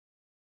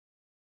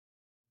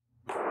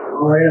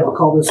All right, I'll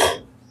call this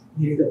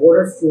meeting to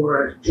order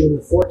for June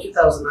the 4th,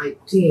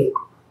 2019.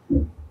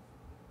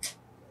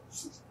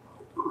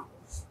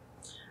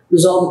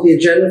 Resolved that the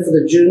agenda for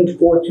the June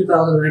 4th,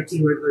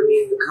 2019 regular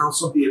meeting of the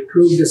Council be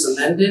approved as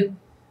amended.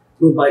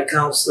 Moved by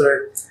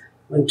Councillor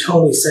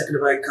Wintoniw,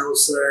 seconded by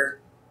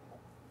Councillor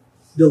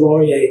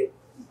Delaurier.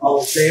 All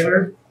in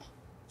favor?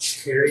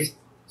 Carried.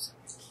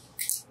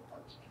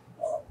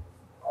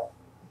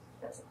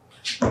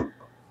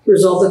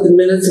 Resolved that the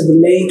minutes of the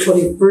May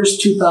 21st,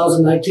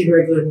 2019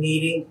 regular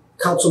meeting,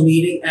 council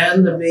meeting,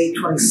 and the May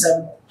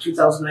 27th,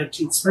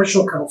 2019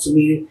 special council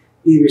meeting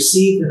be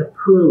received and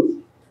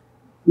approved.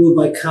 Moved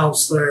by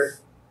Councillor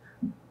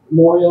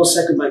Moriaux,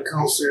 second by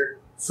Councillor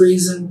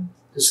Friesen.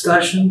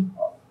 Discussion?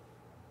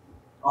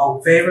 All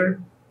in favor?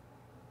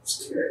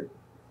 It's carried.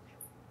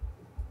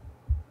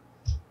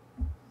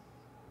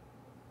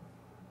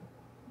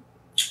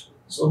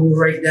 So we'll move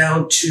right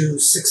down to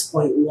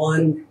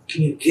 6.1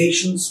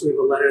 communications. We have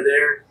a letter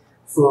there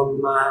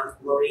from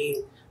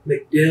Maureen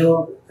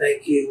McDill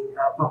thanking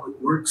Public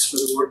Works for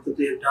the work that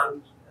they have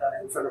done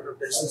in front of her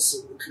business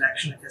and the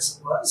connection, I guess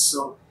it was.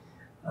 So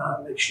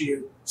make sure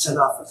you send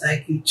off a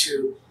thank you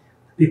to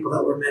the people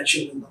that were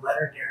mentioned in the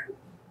letter,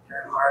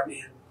 Darren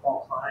Harvey and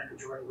Paul Klein and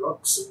Jordan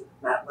Brooks and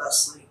Matt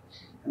Leslie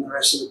and the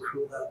rest of the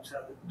crew that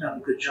have done a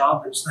good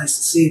job. It's nice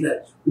to see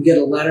that we get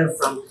a letter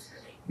from,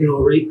 a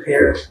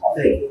ratepayer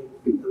thanking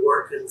the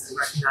work and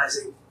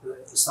recognizing the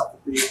stuff that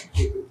they've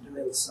been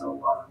doing.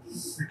 So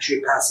make sure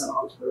you pass that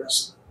on to the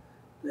rest of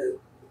the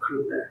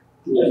crew there.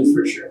 Yeah,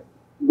 for sure.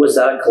 Was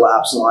that a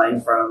collapse line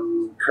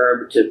from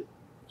curb to,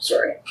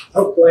 sorry.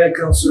 Oh, go ahead,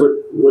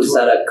 Councillor. Was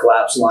that a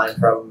collapse line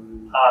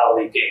from?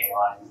 Leaking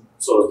line.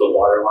 So it was the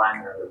water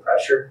line or the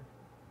pressure.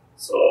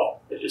 So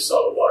they just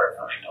saw the water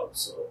coming out,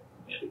 so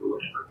we had to go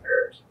in and repair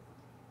it.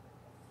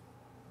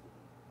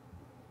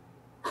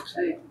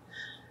 Okay.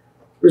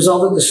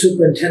 Resolved that the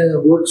Superintendent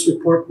of Works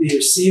report be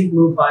received.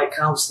 Moved by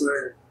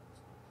Councillor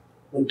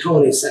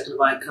Wintoniw, seconded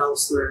by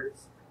Councillor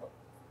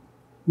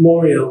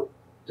Moriaux.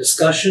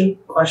 Discussion?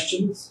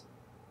 Questions?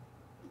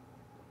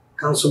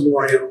 Councillor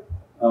Moriaux.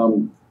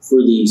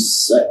 For the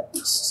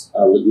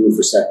lagoon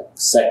for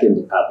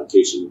second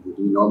application, do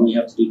we normally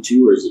have to do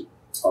two, or is it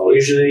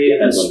always? Usually in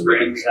the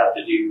spring we have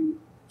to do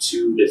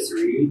 2 to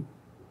 3,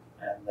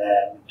 and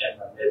then in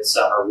the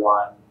midsummer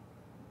one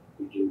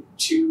we do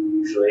 2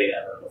 usually,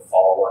 and then the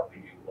fall one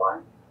we do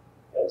 1.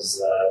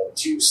 As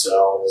 2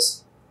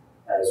 cells,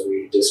 as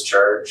we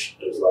discharge,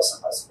 there's less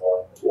and less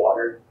volume of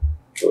water.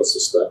 So it's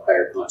just the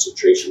higher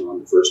concentration on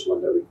the first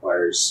one that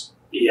requires.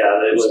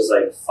 Yeah, it was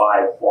like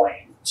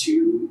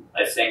 5.2,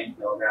 I think,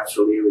 milligrams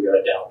per liter. We got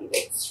it down to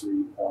about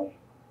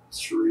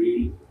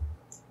 3.3.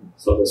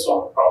 So this one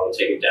will probably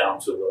take it down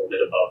to a little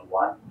bit above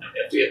 1, and we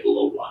have to get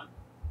below 1.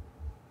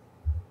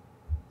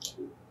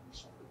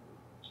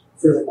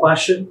 Further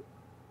question?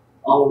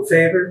 All in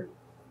favor?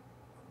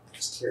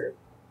 It's carried.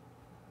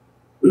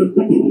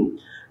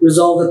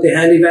 Resolved that the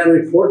Handivan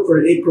report for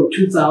April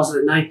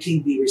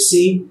 2019 be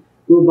received.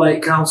 Moved by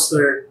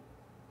Councillor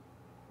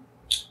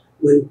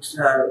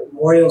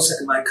Moriaux,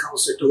 second by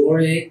Councillor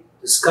Delaurier.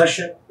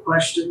 Discussion?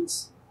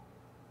 Questions?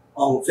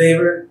 All in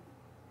favor?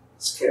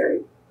 It's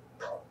carried.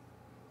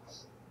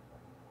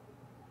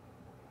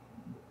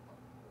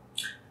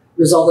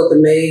 Resolved that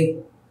the May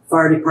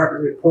Fire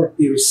Department report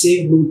be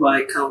received. Moved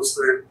by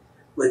Councillor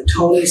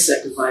Wintoniw,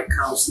 second by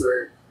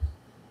Councillor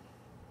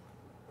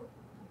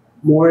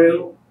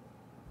Moriaux.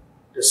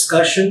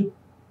 Discussion?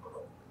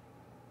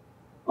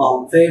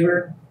 All in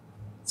favor?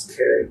 It's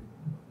carried.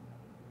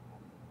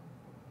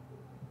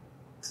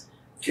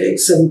 Okay,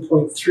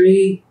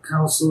 7.3,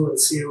 Council and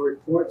CAO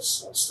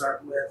Reports. I'll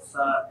start with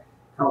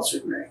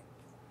Councillor Gray.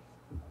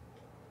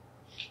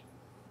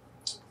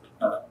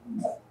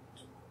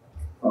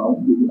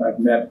 I've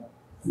met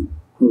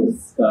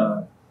with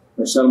our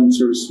settlement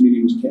services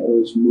meeting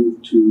was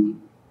moved to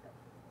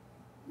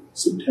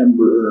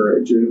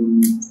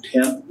June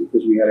 10th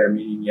because we had our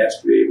meeting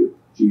yesterday with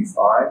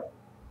G5.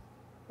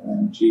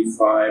 And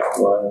G5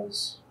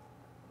 was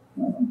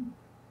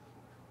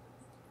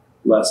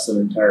less than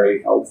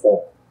entirely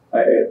helpful.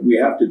 We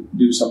have to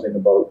do something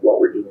about what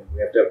we're doing.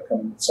 We have to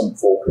come with some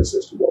focus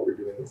as to what we're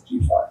doing with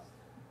G5.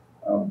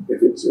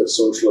 If it's a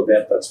social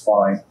event, that's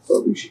fine,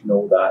 but we should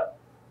know that.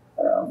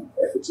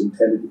 If it's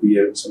intended to be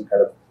some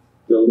kind of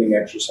building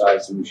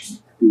exercise, then we should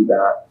do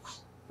that.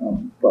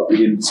 But we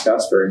didn't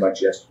discuss very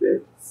much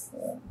yesterday.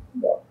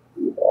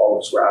 All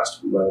of us were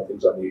asked to put other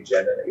things on the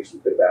agenda, and I guess we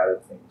could have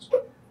added things,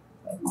 but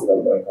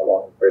without knowing how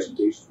long the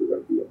presentations were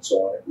going to be and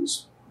so on, it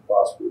was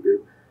impossible to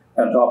do.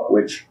 On top of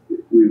which,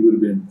 it would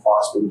have been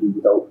impossible to do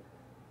without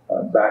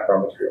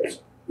background materials.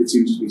 It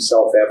seems to be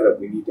self-evident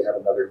we need to have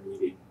another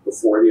meeting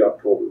before the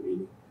October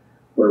meeting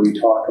where we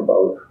talk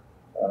about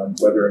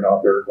whether or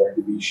not there are going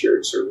to be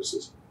shared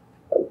services,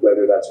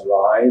 whether that's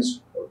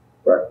RISE or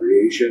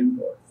recreation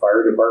or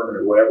fire department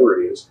or whatever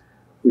it is.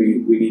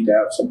 We need to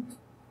have some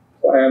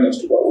plan as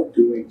to what we're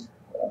doing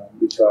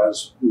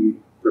because we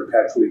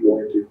perpetually go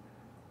into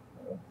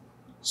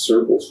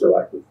circles, for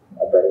lack of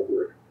a better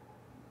word.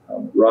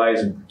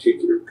 Rise in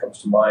particular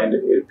comes to mind.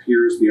 It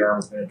appears the arm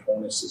of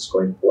Minitonis is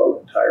going to pull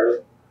out entirely.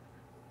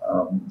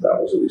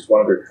 That was at least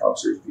one of their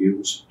councillors'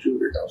 views, two of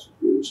their councillors'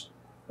 views.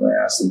 When I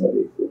asked them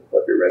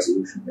what their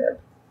resolution meant,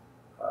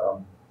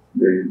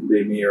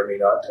 they may or may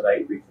not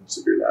tonight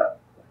reconsider that.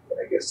 And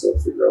I guess they'll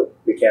figure out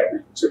they can't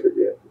reconsider it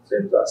yet. The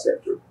same as us, they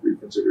have to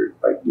reconsider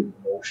it by giving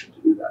a motion to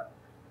do that.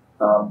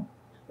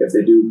 If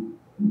they do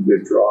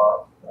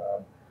withdraw,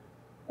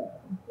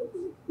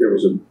 there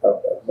was a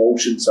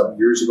motion some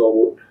years ago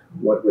about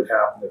what would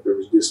happen if there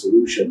was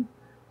dissolution,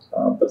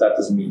 but that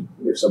doesn't mean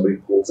if somebody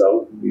pulls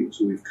out.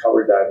 So we've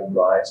covered that in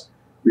Rise.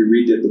 We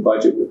redid the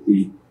budget with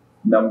the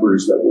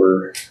numbers that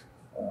were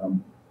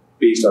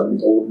based on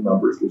the old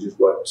numbers, which is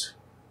what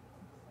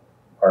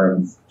our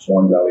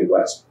Swan Valley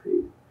West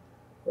paid,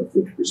 or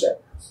 50%,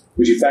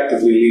 which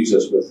effectively leaves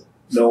us with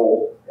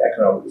no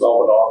economic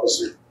development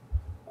officer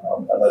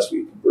unless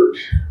we convert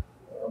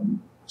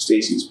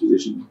Stacey's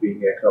position to being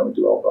the economic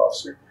development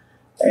officer.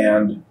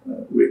 And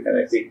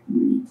I think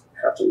we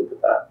have to look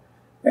at that.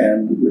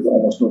 And with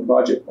almost no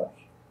project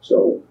money.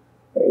 So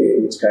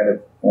it's kind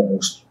of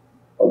almost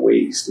a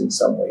waste in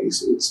some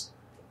ways.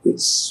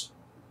 It's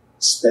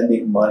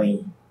spending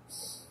money.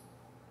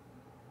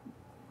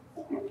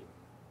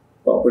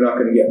 Well, we're not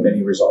going to get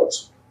many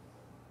results.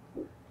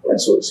 And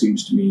so it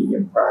seems to me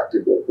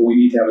impractical. But we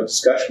need to have a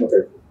discussion with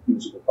our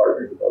musical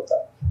partners about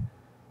that.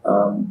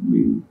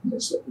 We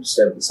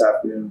spent this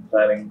afternoon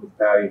planning with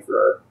Patty for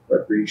our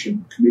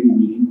recreation committee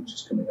meeting, which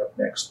is coming up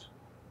next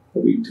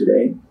week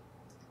today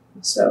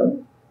at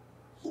 7.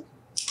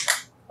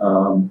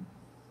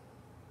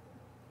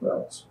 What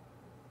else?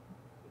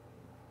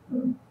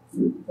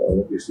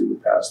 Obviously, we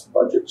passed the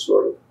budget,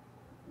 sort of.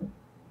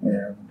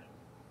 And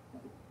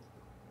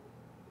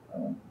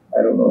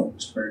I don't know,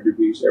 Mr. Mayor, did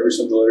we ever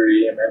send the letter to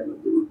EMM that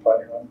we were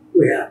planning on?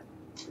 We have.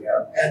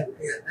 Yeah. And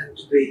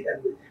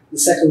the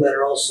second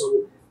letter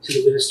also to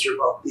the minister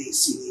about the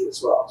CD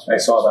as well. I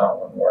saw that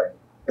one right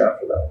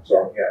after that.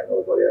 So yeah, I know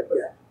about it, but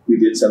we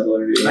did send the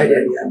letter to EMM. I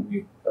did, yeah. And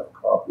we have a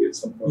copy at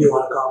some point. You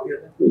want a copy of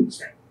it?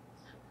 Please.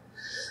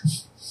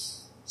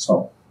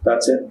 So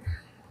that's it.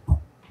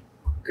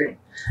 Okay.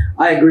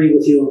 I agree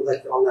with you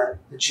like on that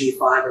the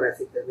G5, and I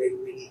think that maybe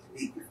we need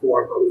to meet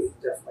before, but we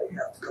definitely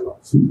have to come up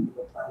with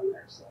a plan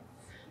there. So,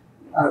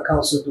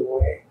 Councillor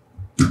Duane.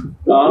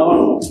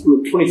 On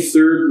the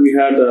 23rd, we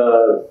had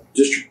a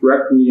district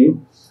rec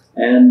meeting,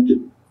 and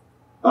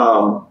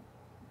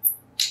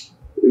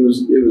it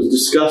was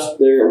discussed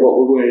there what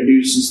we're going to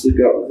do since the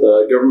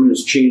government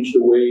has changed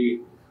the way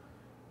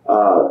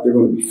they're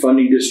going to be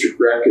funding district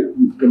rec.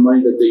 The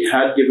money that they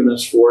had given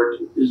us for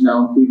it is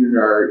now included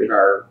in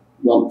our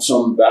lump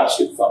sum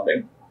basket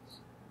funding.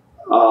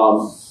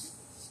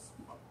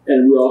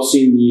 And we all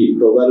seen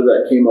the letter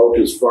that came out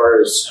as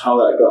far as how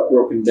that got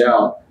broken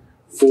down.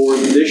 For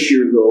this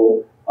year,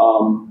 though,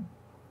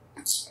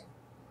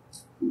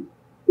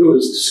 it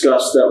was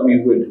discussed that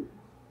we would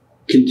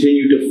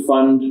continue to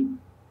fund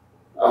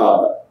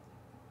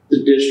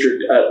the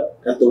district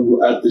at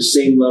the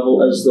same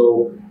level as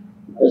though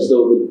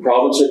the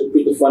province had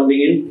put the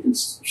funding in. And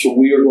so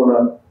we are going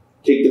to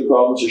take the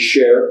province's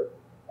share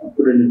and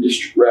put it in a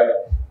district rec,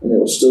 and it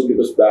will still give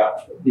us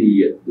back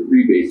the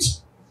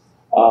rebates.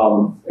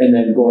 And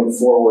then going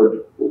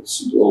forward,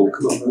 we'll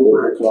come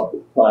up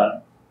with a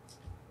plan.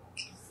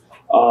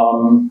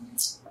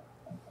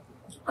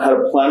 I had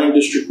a planning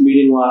district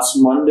meeting last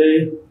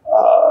Monday.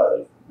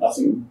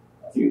 Nothing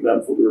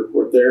eventful to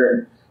report there.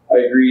 And I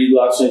agree,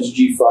 last night's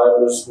G5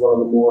 was one of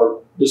the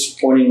more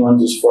disappointing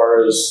ones as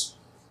far as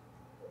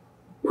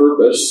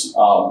purpose.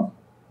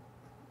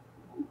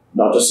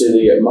 Not to say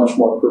they get much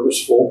more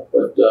purposeful,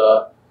 but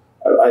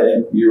I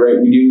think you're right.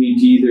 We do need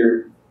to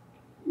either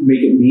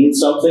make it mean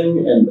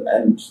something,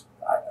 and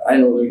I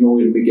know there's no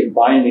way to make it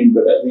binding,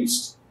 but at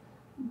least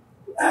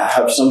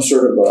have some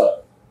sort of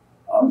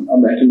a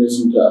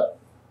mechanism to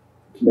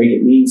make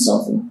it mean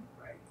something.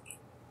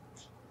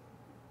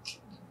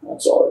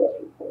 That's all I got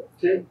to report.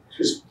 Okay.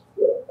 Just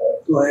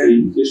Go ahead.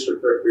 the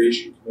District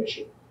Recreation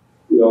Commission.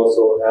 We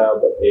also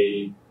have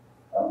a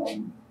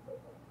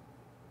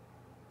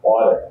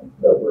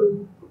audit that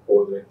we're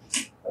proposing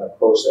a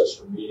process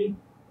for meeting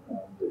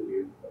that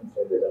you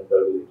intended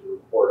undoubtedly to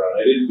report on.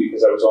 I didn't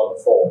because I was on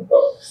the phone,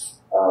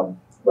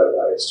 but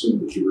I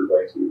assumed that you were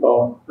going to report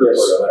on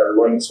that. Or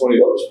when somebody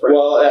was present.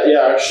 Well,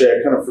 yeah, actually,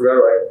 I kind of forgot.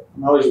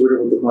 I'm always worried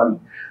about the money.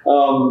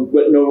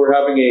 But no, we're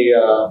having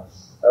a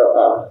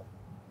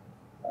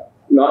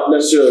not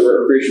necessarily a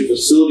recreation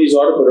facilities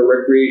audit, but a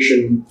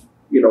recreation,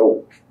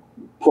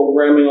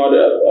 programming audit,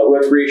 a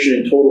recreation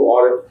and total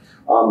audit.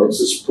 It's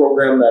this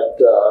program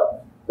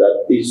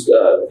that these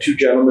two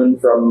gentlemen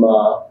from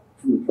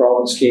the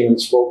province came and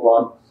spoke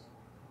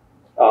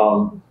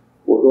on.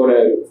 We're going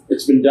to.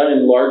 It's been done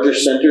in larger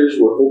centers.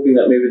 We're hoping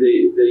that maybe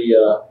the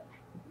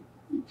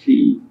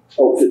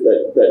outfit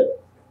that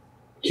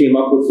came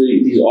up with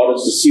these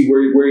audits to see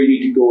where you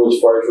need to go as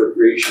far as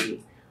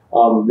recreation.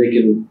 They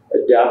can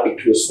adapt it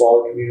to a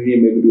smaller community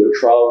and maybe do a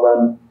trial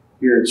run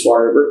here in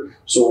Swan River.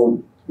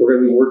 So we're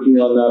going to be working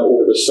on that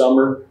over the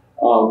summer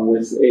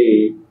with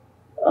a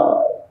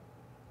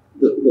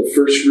the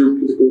first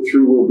group to go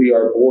through will be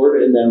our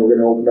board, and then we're going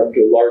to open up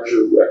to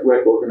larger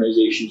rec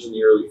organizations in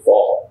the early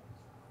fall.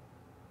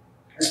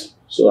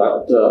 So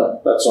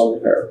that's on the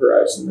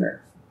horizon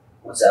there.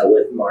 Was that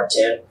with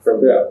Martin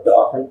from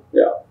Dauphin?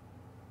 Yeah.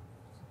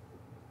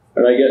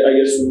 And I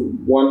guess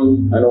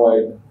one, I know I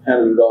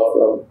handed it off,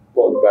 but I'm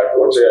pulling it back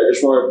one second. I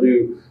just wanted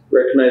to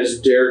recognize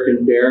Derek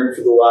and Darren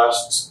for the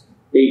last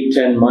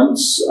 8-10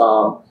 months.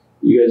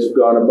 You guys have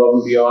gone above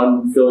and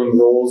beyond filling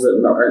roles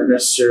that aren't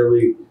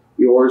necessarily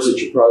yours, that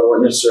you probably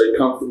weren't necessarily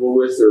comfortable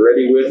with or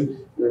ready with,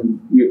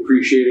 and we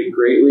appreciate it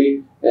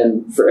greatly.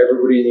 And for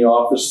everybody in the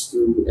office,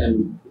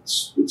 and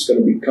it's going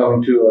to be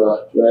coming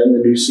to an end.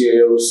 The new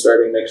CAO is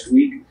starting next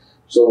week,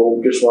 so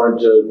just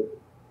wanted to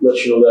let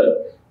you know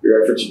that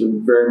your efforts have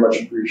been very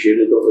much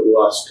appreciated over the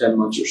last 10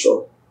 months or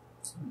so.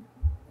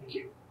 Thank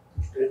you.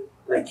 Good.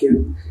 Thank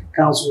you,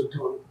 Councillor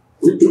Duane.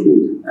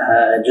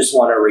 Just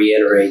want to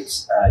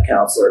reiterate,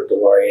 Councillor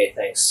Delaurier,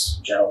 thanks,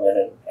 gentlemen,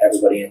 and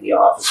everybody in the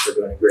office for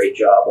doing a great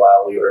job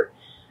while we were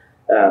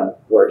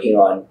working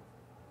on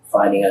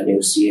finding a new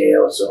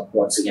CAO. So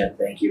once again,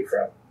 thank you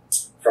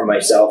from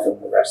myself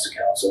and the rest of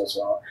council as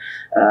well.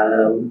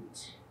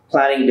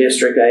 Planning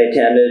district I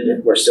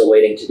attended. We're still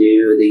waiting to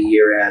do the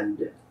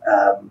year-end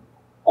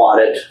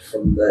audit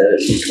from the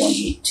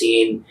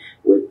 2018,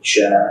 which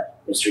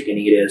Mr.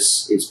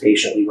 Ganitas is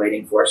patiently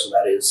waiting for, so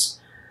that is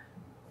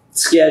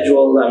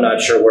scheduled. I'm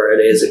not sure where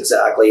it is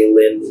exactly.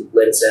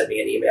 Lynn sent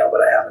me an email,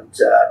 but I haven't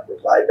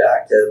replied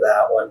back to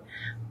that one.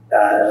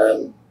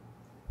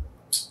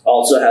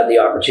 Also had the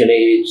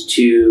opportunity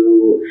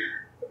to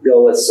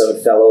go with some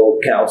fellow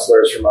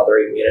councillors from other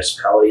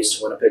municipalities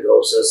to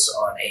Winnipegosis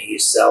on a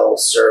cell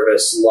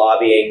service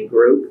lobbying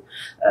group.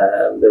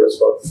 There was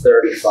about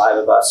 35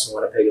 of us in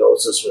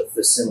Winnipegosis with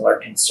the similar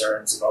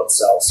concerns about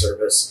cell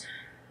service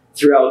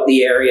throughout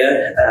the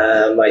area.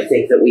 I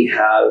think that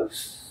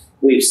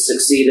we've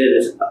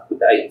succeeded,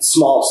 a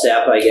small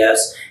step, I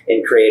guess,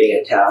 in creating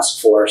a task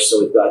force.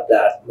 So we've got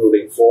that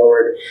moving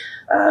forward,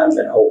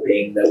 and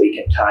hoping that we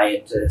can tie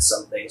into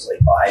some things like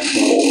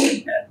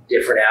bipolar and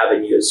different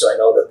avenues. So I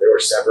know that there were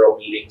several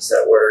meetings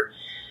that were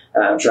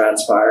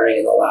transpiring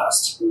in the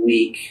last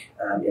week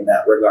in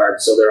that regard.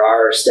 So there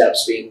are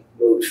steps being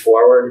moved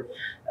forward.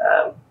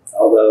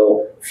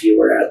 Although if you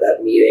were at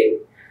that meeting,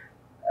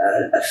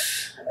 a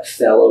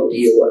fellow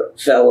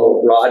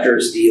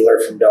Rogers dealer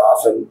from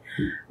Dauphin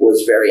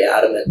was very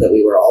adamant that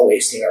we were all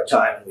wasting our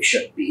time and we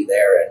shouldn't be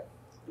there. And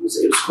it was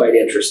quite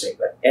interesting.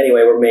 But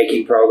anyway, we're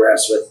making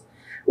progress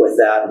with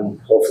that, and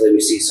hopefully we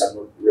see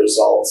some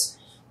results.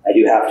 I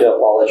do have to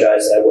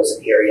apologize that I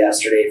wasn't here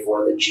yesterday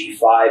for the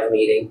G5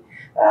 meeting.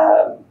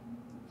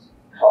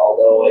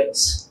 Although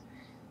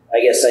I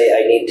guess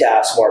I need to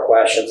ask more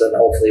questions, and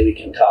hopefully we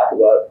can talk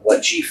about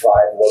what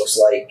G5 looks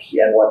like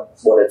and what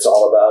it's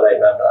all about. I'm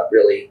not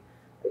really,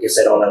 I guess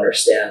I don't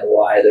understand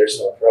why there's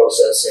no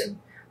process in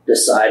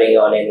deciding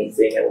on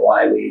anything and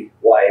why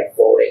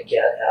voting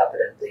can't happen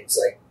and things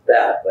like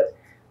that. But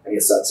I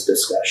guess that's a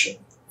discussion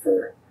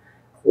for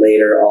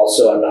later.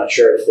 Also, I'm not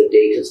sure if the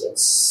date has been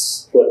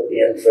put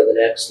in for the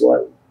next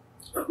one.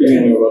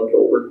 Beginning of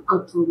October.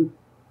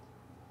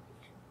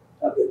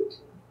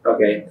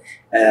 Okay,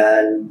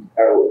 and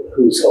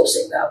who's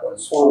hosting that one?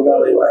 Swan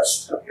Valley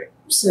West. Okay,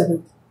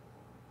 7th.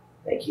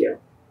 Thank you.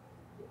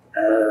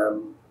 I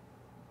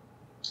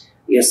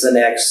guess the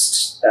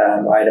next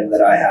item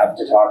that I have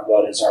to talk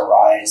about is our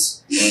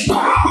RISE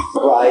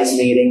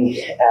meeting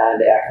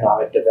and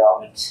economic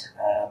development.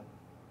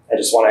 I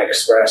just want to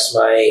express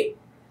my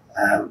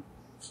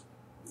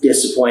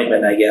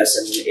disappointment, I guess,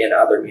 in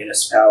other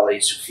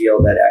municipalities who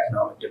feel that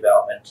economic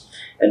development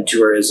and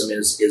tourism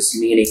is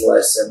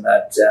meaningless, and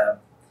that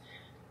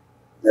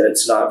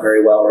it's not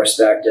very well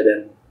respected.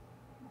 And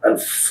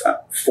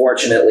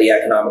unfortunately,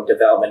 economic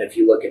development, if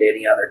you look at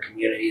any other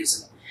communities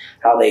and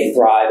how they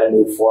thrive and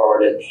move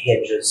forward, it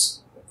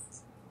hinges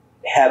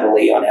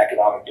heavily on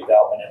economic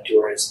development and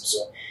tourism.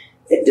 So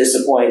it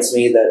disappoints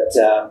me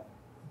that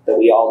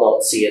we all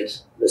don't see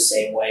it the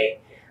same way.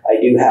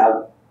 I do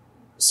have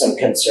some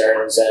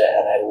concerns,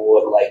 and I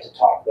would like to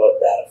talk about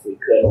that if we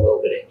could a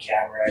little bit in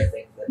camera. I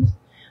think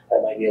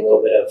that might be a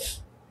little bit of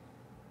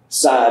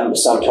some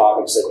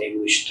topics that maybe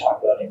we should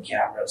talk about in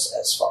cameras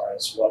as far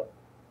as what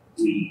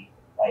we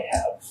might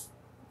have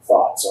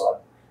thoughts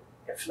on.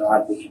 If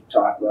not, we can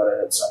talk about it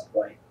at some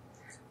point.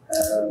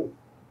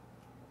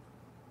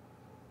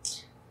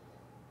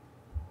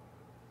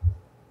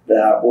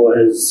 That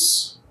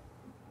was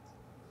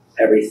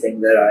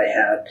everything that I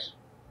had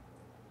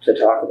to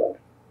talk about.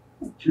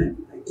 Okay,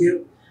 thank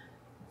you.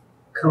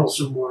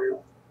 Councillor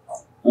Moriaux.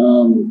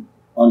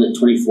 On the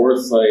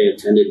 24th, I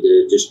attended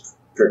the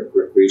district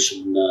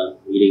recreation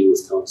meeting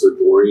with Councillor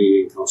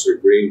Delaurier and Councillor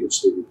Gray,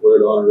 which they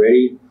reported on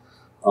already.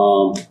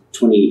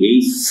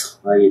 28th,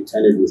 I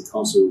attended with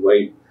Councillor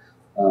Whyte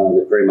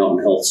the Prairie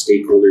Mountain Health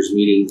stakeholders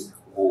meeting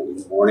in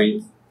the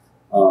morning,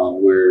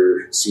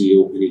 where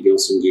CEO Penny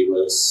Gilson gave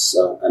us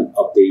an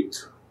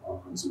update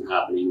on some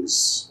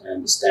happenings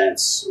and the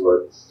stance,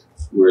 or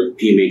where the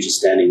PMH is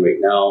standing right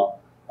now.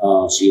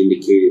 She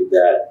indicated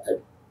that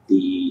at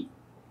the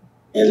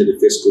end of the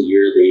fiscal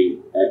year, they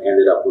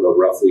ended up with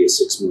roughly a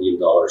 $6 million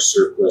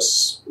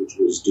surplus, which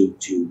was due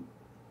to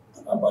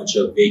a bunch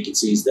of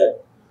vacancies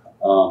that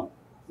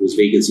was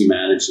vacancy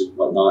managed and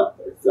whatnot.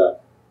 If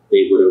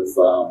they would have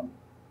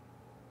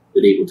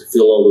been able to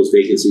fill all those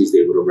vacancies,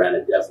 they would have ran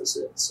a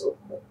deficit. So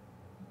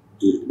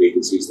due to the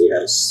vacancies, they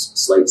had a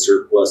slight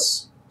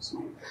surplus.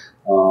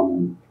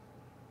 On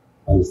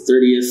the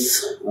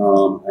 30th,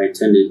 I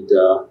attended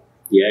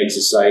the Ag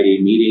Society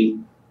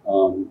meeting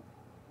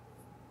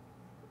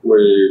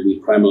where we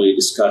primarily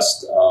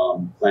discussed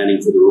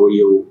planning for the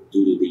rodeo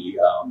due to the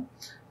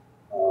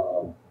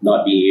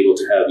not being able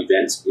to have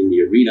events in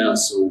the arena,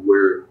 so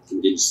where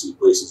contingency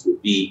places would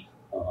be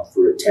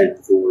for a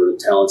tent for the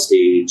talent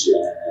stage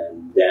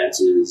and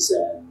dances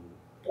and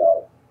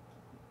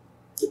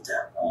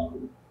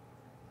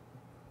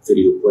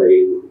video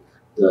playing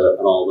and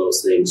all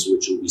those things,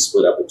 which will be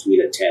split up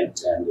between a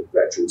tent and the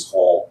Veterans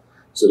Hall.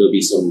 So there'll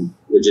be some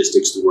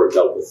logistics to work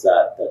out with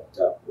that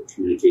we'll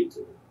communicate to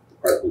the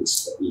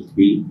departments that need to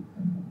be.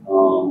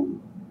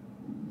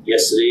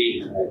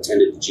 Yesterday, I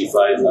attended the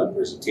G5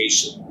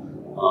 presentation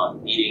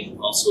meeting.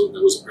 Also,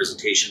 there was a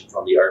presentation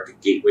from the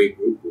Arctic Gateway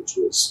Group, which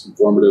was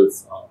informative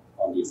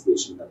on the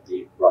information that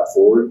they brought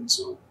forward.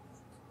 So,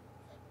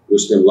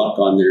 wish them luck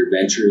on their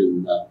venture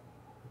and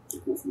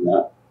go from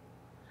that.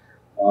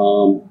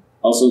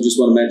 Also, just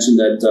want to mention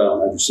that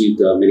I've received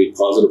many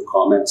positive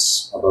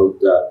comments about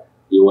the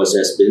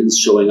OSS bins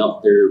showing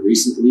up there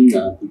recently.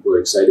 People are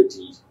excited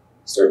to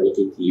start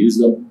looking to use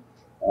them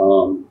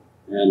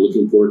and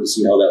looking forward to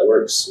see how that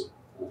works.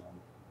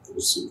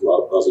 There's a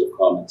lot of positive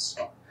comments.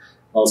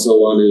 Also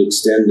want to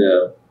extend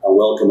a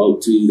welcome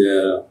out to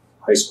the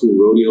high school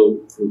rodeo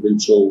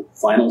provincial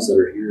finals that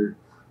are here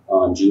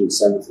on June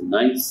 7th and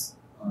 9th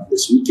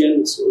this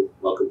weekend. So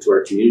welcome to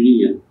our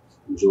community and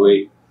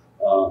enjoy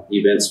the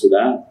events for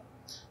that.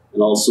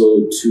 And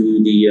also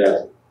to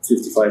the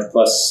 55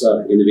 plus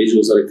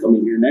individuals that are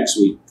coming here next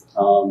week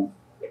to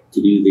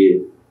do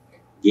the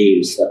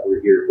games that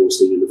we're here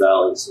hosting in the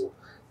Valley. So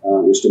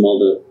wish them all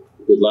the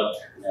good luck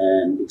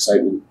and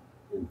excitement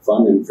and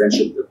fun and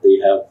friendship that they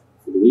have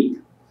for the week.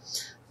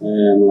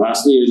 And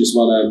lastly, I just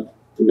want to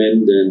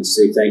commend and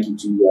say thank you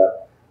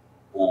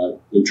to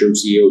Interim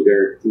CEO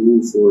Darren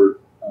Poole for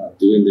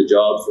doing the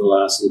job for the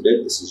last little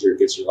bit. This is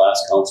gets your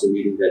last council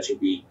meeting that you'll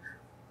be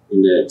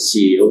in the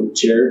CEO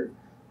chair.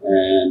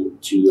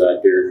 And to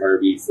Darren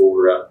Harvey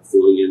for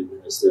filling in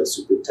as the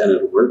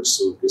Superintendent of Works.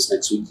 So this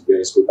next week you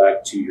guys go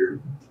back to your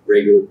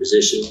regular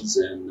positions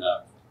and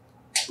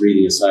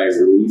breathing a sigh of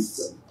relief.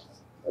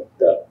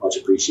 But much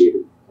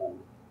appreciated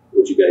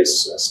what you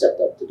guys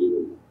stepped up to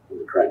do in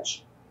the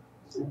crunch.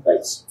 So,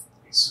 thanks.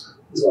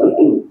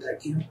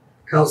 Thank you.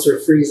 Councillor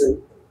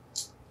Friesen.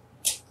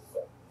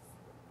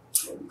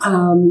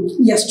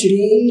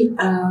 Yesterday,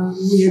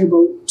 we had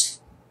about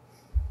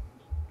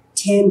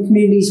 10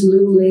 communities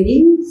balloon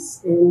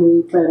ladies, and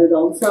we planted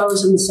all the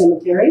flowers in the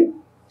cemetery.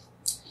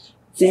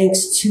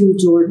 Thanks to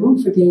Jordan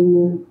for getting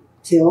the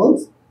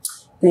tilled.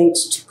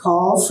 Thanks to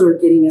Paul for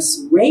getting us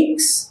some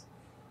rakes.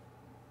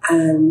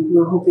 And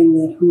we're hoping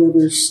that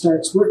whoever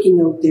starts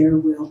working out there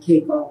will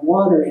take our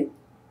watering.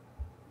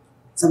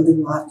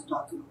 Something we'll have to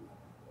talk about.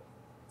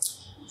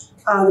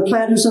 The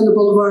planters on the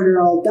boulevard are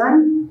all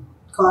done.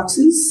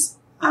 Cox's.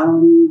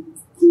 The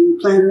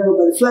planter out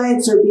by the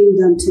flags are being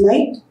done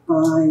tonight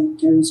by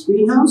Darren's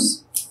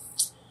greenhouse.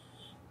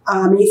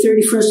 May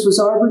 31st was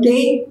Arbor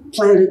Day.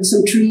 Planted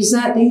some trees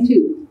that day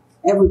too.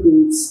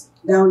 Evergreens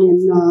down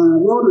in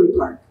Rotary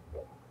Park.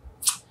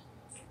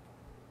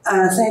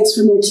 Thanks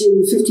for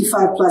mentioning the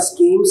 55 plus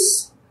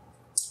games.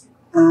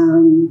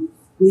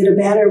 We had a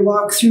banner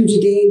walk through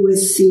today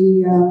with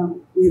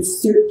we have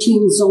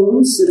 13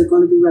 zones that are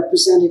going to be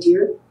represented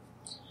here.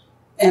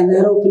 And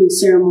that opening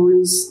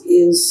ceremonies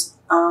is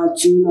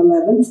June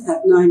 11th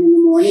at 9 in the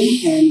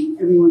morning, and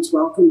everyone's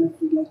welcome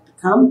if you'd like to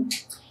come.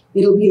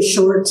 It'll be a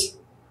short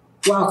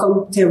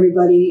welcome to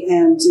everybody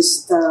and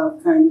just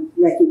kind of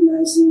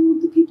recognizing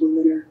the people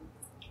that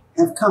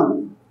have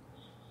come.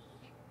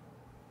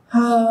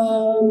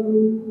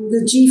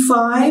 The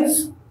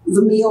G5,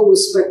 the meal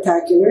was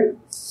spectacular.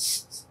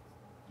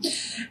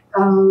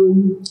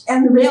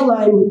 And the rail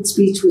line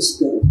speech was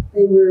good.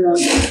 They were,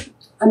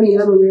 I'm a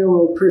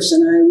railroad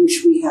person. I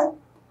wish we had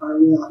our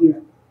rail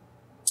here.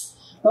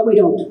 But we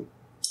don't.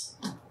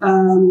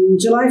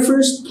 July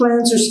 1st,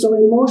 plans are still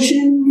in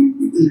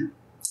motion.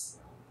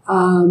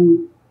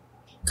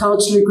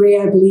 Councillor Gray,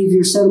 I believe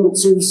your settlement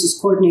services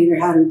coordinator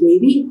had her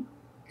baby.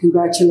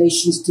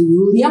 Congratulations to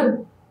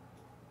Yulia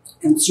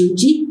and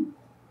Sergi.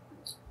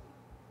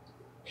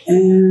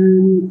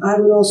 And I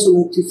would also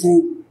like to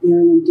thank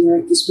Darren and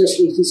Derek,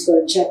 especially if he's got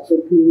a check for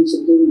the communities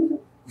of Bloom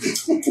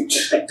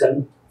with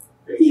him.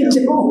 You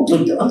don't.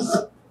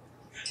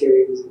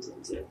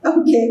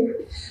 Okay.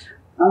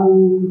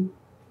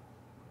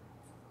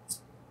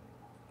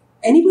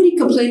 Anybody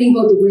complaining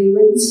about the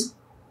Ravens?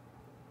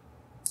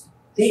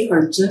 They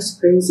are just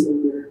crazy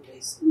in their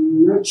place.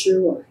 I'm not sure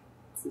why.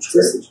 It's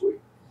garbage way.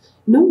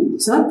 No,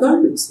 it's not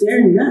garbage.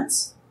 They're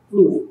nuts.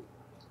 Anyway.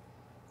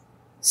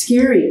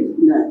 Scary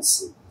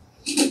nuts.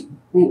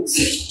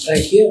 Thanks.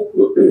 Thank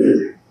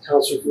you,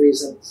 Councillor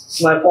Friesen.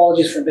 My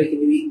apologies for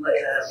making you eat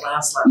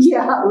last time.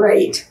 Yeah,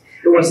 right.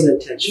 It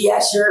wasn't intentional. Yeah,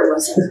 sure it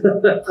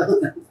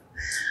wasn't.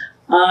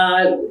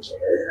 I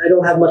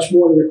don't have much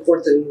more to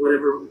report than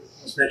whatever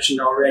was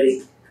mentioned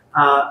already.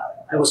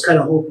 I was kind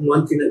of hoping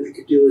one thing that we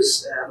could do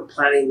is have a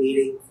planning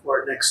meeting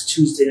for next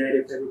Tuesday night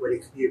if everybody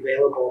could be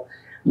available.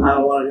 I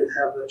wanted to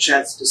have a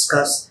chance to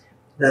discuss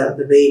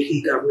the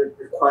Métis government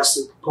request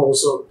and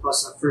proposal,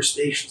 plus our First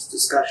Nations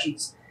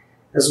discussions,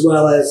 as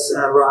well as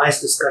RISE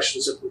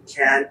discussions if we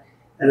can,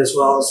 and as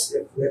well as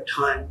if we have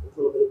time, a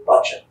little bit of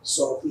budget.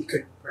 So if we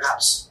could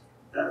perhaps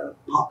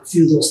pop a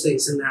few of those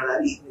things in there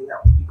that evening,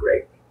 that would be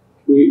great.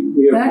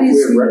 We have That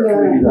is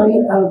recommended the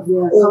night of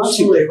the Oh,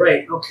 consulate.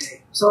 right,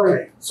 okay. Sorry.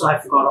 Okay, so I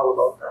forgot all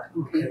about that.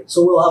 Okay,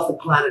 so we'll have to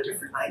plan a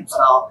different night,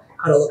 but I'll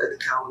kind of look at the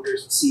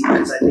calendars and see,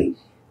 because I think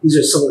these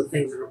are some of the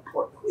things that are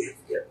important that we have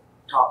to get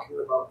talking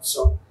about.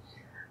 So,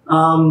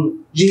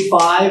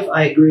 G5,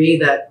 I agree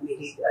that we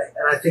need,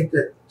 and I think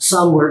that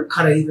some were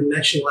kind of even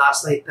mentioning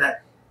last night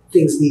that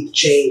things need to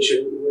change,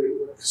 and we're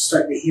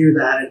starting to hear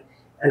that,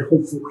 and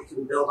hopefully we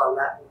can build on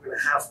that. We're going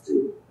to have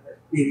to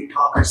maybe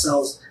talk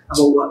ourselves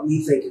about what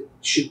we think it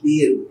should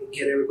be and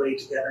get everybody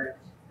together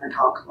and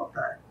talk about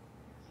that.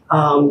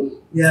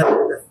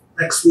 The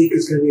next week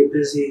is going to be a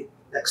busy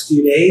next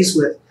few days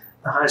with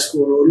the high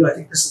school rodeo. I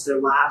think this is their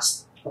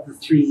last of the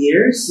 3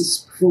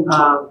 years. So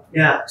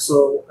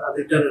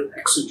they've done an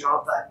excellent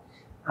job.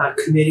 That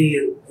committee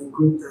and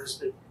group that has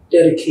been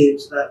dedicated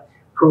to that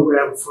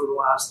program for the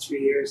last 3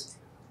 years.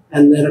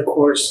 And then, of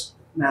course,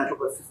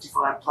 Manitoba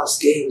 55 plus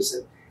games,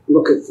 and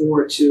looking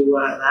forward to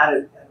that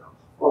and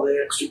all the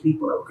extra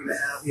people that we're going to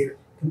have here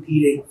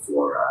competing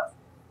for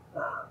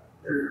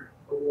their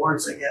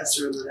awards, I guess,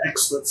 or their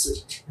excellence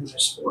in their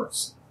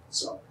sports.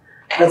 So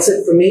that's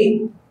it for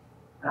me.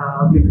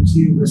 I'll give it to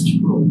you, Mr.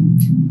 Poole.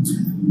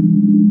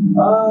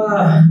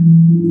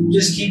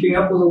 Just keeping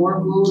up with the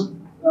workload.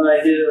 I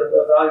did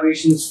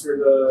evaluations for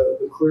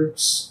the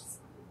clerks.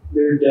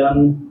 They're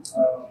done.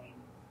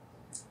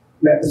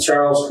 Met with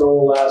Charles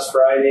Kroll last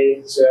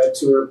Friday to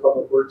tour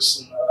Public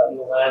Works in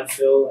the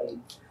landfill,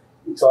 and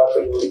we talked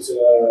about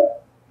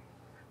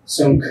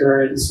some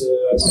current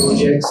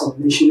projects and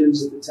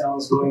initiatives that the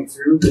town's going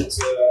through, but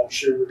I'm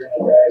sure we're going to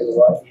dive a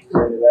lot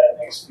deeper into that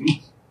next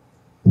week.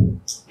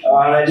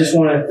 I just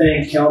want to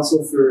thank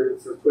Council for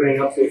putting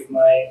up with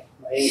my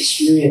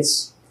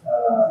inexperience.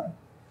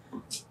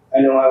 I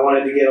know I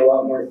wanted to get a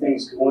lot more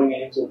things going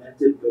and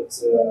implemented, but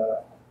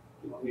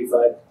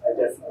I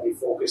definitely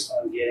focused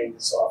on getting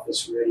this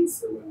office ready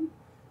for when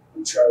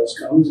Charles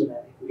comes, and I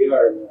think we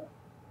are.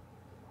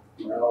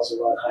 Morale's a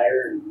lot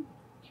higher and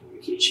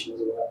communication is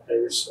a lot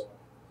better, so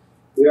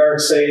we are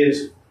excited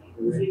and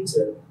we're ready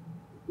to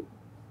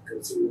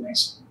go through the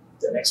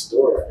next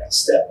door, the next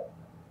step.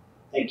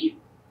 Thank you.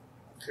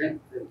 Okay,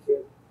 thank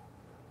you.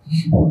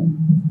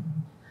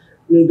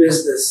 New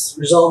business.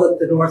 Resolved that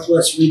the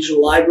Northwest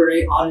Regional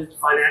Library audited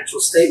financial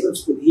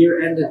statements for the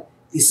year ended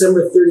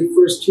December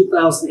 31st,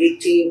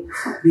 2018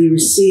 be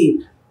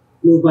received.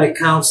 Moved by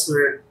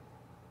Councillor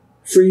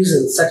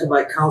Friesen, second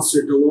by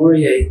Councillor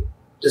Delaurier.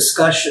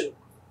 Discussion.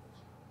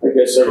 I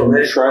guess I will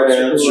try to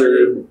answer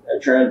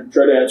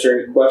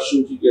any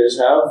questions you guys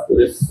have, but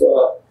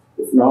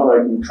if not,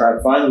 I can try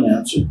to find the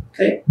answer.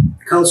 Okay,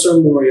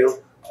 Councillor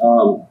Moriaux.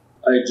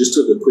 I just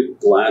took a quick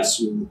glance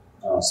through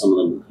some of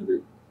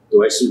them. Do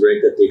I see right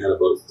that they had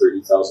about a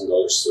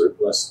 $30,000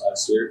 surplus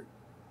last year?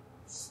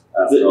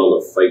 After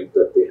all the fight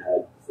that they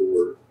had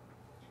for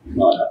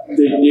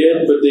They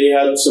did, but they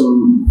had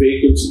some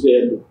vacancies. They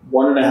had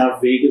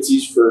 1.5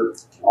 vacancies for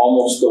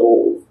almost the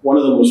whole. One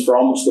of them was for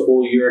almost the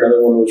whole year.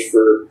 Another one was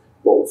for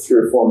about 3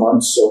 or 4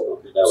 months.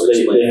 So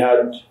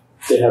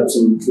they had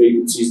some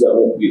vacancies that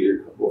won't be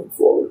there going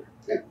forward.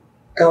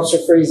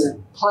 Councillor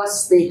Friesen.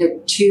 Plus, they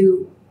had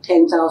 2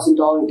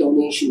 $10,000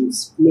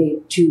 donations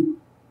made to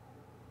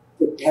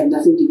that had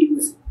nothing to do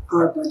with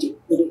our budget,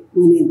 but it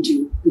went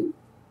into the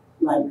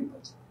library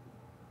budget.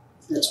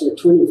 That's where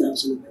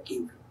 20,000 of it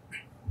came from.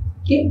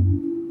 Okay.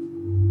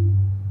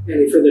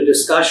 Any further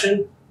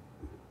discussion?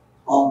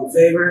 All in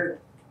favor?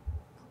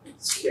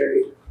 It's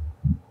carried.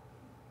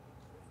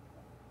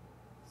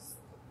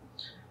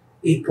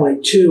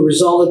 8.2,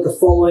 resolved that the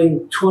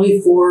following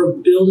 24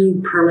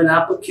 building permit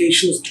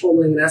applications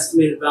totaling an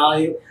estimated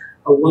value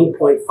of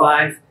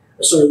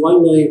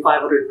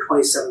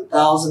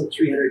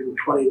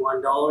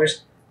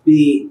 $1,527,321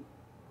 be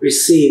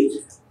received.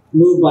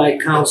 Moved by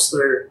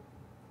Councillor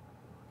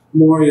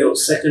Moriaux,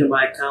 seconded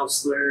by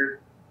Councillor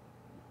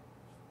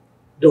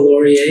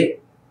Delaurier.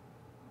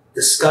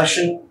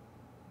 Discussion?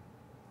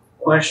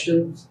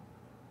 Questions?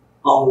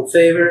 All in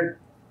favor?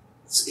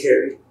 It's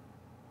carried.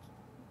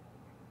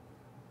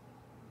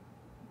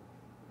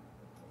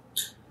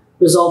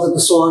 Resolved that the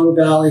Swan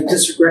Valley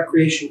District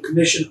Recreation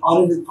Commission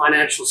audited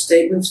financial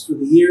statements for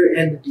the year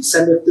ended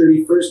December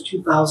 31st,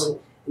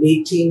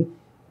 2018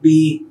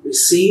 be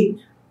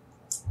received.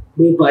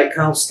 Moved by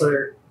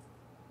Councillor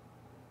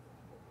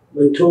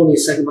Wintoniw,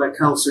 second by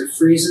Councillor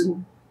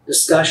Friesen.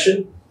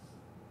 Discussion?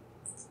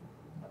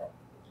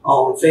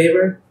 All in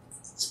favor?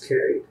 It's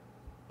carried.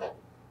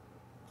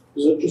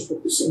 Is that just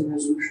with the same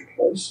resolution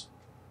twice?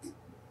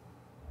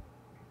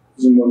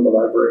 Isn't one the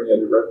library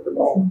and the other the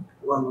mall?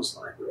 One was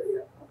library,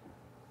 yeah.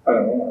 I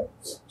don't know.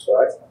 That's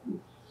what I thought.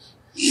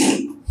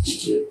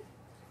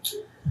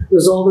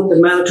 Resolved that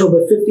the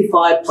Manitoba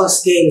 55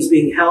 plus games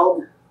being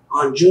held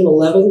on June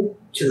 11th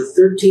to the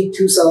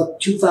 13th,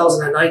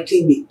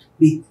 2019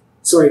 be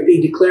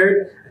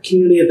declared a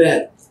community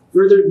event.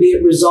 Further be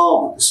it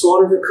resolved that the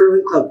Swan River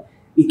Curling Club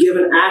be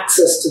given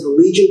access to the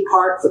Legion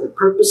Park for the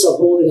purpose of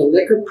holding a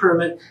liquor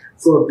permit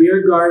for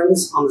beer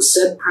gardens on the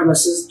said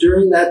premises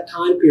during that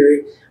time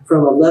period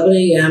from 11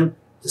 a.m.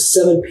 to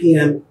 7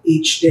 p.m.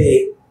 each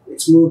day.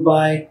 It's moved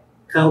by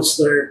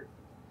Councillor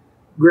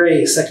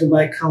Gray, second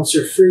by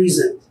Councillor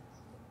Friesen.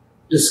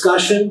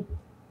 Discussion?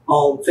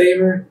 All in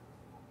favor?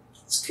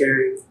 It's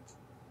carried.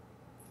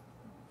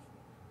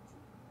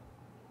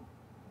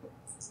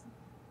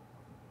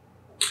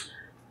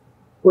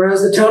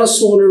 Whereas the town of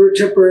Swan River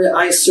temporary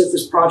ice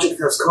surface project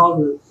has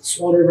caused the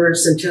Swan River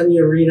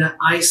Centennial Arena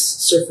ice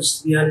surface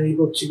to be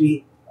unable to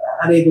be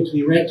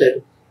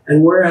rented,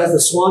 and whereas the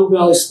Swan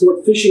Valley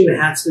Sport Fishing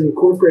Enhancement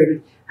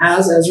Incorporated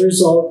has, as a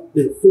result,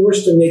 been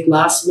forced to make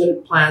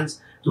last-minute plans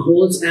to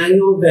hold its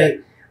annual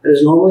event that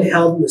is normally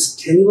held in the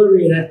Centennial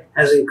Arena,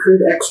 has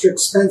incurred extra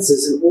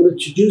expenses in order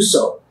to do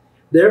so.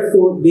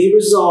 Therefore, be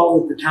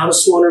resolved that the town of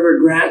Swan River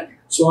grant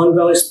Swan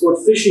Valley Sport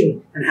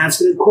Fishing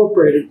Enhancement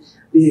Incorporated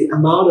the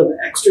amount of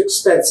extra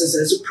expenses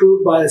as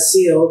approved by the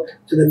CO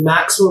to the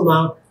maximum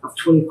amount of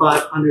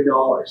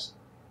 $2,500.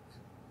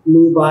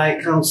 Moved by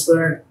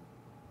Councillor.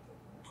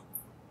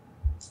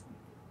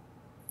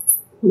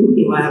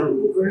 Do I have a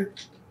mover?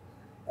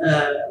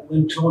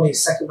 Wintoniw,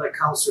 second by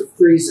Councillor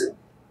Friesen.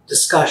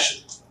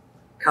 Discussion.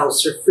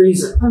 Councillor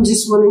Friesen. I'm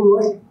just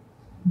wondering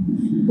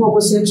what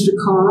was the extra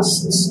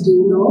costs? Do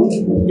you know?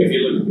 If you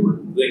look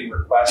at the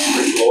request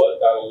for below it,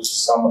 that'll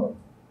list some of them.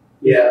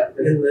 Yeah,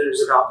 and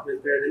there's a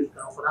document there that you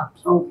can open up.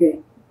 Okay.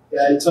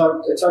 Yeah, I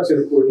talked to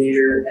the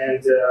coordinator,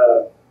 and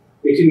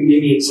they couldn't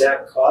give me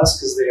exact costs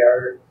because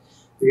they're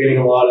getting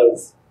a lot of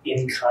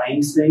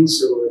in-kind things.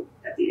 So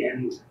at the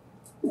end,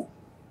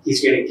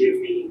 he's going to give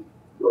me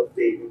what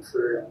they've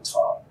incurred on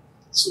top.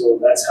 So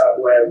that's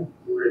why I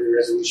worded the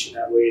resolution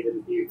that way, that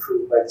it'd be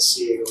approved by the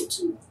CAO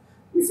too.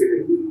 We figured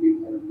it wouldn't be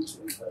more than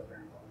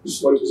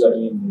 $2,500. What does that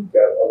mean? You've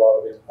got a lot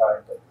of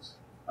in-kind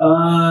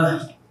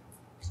things.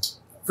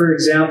 For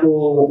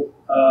example,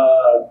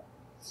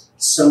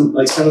 some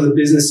of the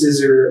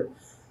businesses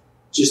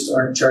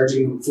aren't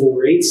charging them full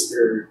rates.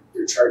 They're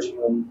charging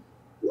them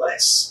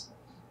less.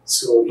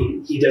 So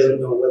he doesn't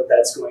know what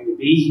that's going to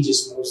be. He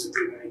just knows that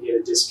they're going to get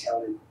a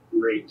discounted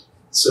rate.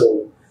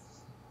 So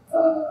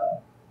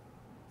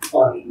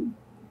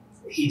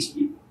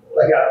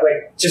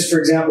just for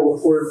example,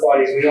 with porta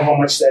potties, we know how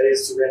much that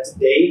is to rent a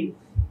day.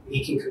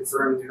 He can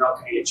confirm they're not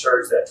going to get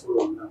charged that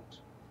total amount.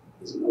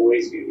 He doesn't know what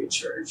he's going to get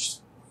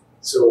charged.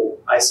 So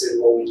I said,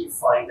 well, when you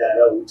find that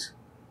out,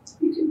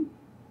 you can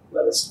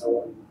let us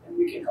know, and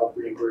we can help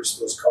reimburse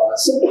those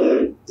costs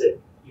that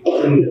you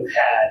wouldn't have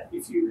had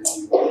if you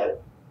really had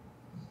it.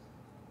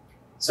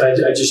 So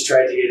I just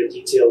tried to get a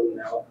detailed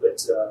amount,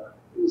 but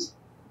it was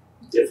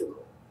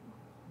difficult.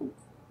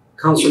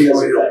 Councillor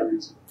Because of Moriaux. that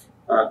reason.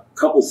 A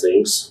couple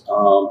things.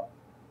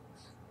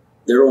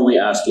 They're only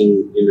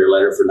asking in their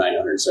letter for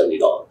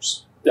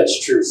 $970.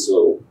 That's true.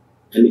 So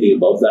anything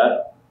above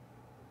that,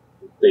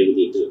 they would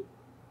need to,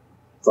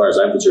 as far as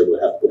I'm concerned,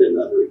 would have to put in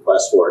another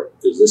request for it,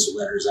 because this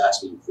letter is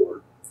asking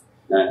for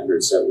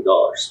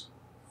 $970.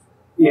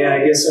 Yeah,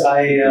 I guess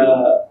I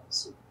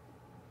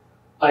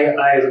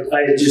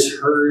had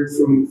just heard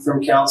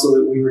from council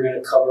that we were going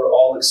to cover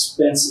all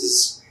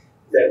expenses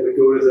that would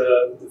go to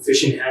the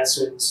Fish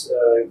Enhancement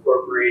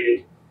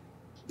Incorporated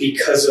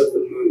because of the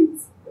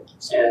move,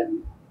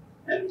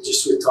 and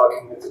just with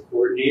talking with the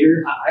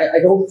coordinator. I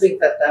don't think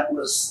that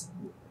was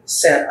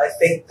said. I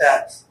think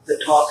that the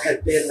talk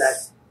had been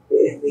that,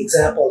 in the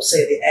example of,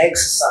 say, the Ag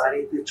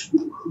Society,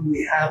 who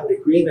we have an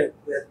agreement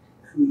with,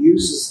 who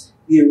uses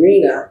the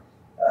arena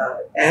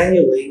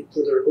annually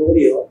for their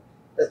rodeo,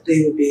 that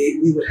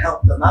we would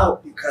help them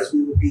out because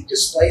we would be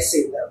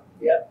displacing them.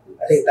 Yeah,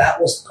 I think that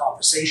was the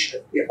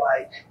conversation, if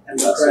I am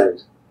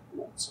correct.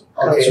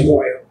 Okay.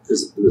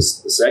 Because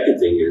the second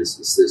thing is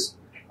this: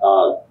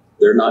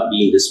 they're not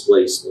being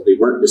displaced. Well, they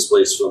weren't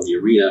displaced from the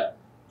arena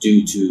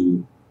due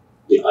to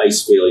the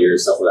ice failure and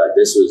stuff like that.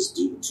 This was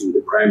due to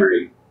the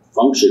primary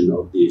function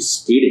of the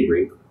skating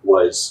rink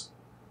was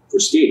for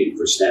skating,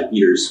 for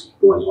stampeders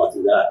going on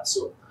through that.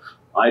 So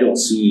I don't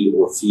see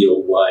or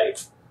feel why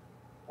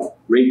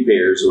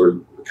ratepayers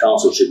or the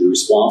council should be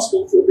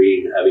responsible for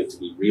having to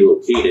be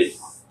relocated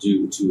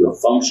due to a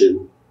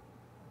function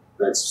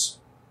that's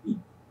the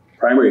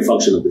primary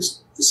function of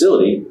this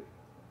facility,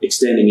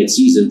 extending its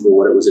season for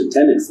what it was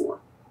intended for.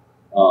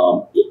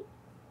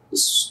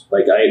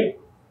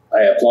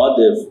 I applaud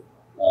the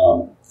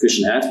Fish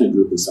Enhancement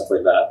Group and stuff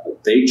like that,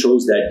 but they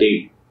chose that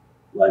date,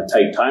 like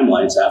tight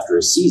timelines after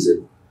a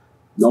season.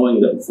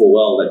 knowing that full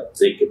well that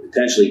they could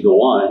potentially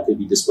go on, could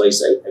be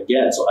displaced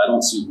again. So I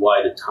don't see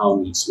why the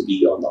town needs to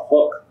be on the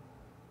hook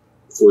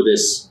for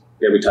this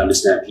every time the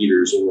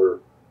Stampeders or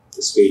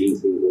the skating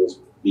thing goes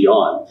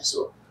beyond.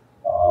 So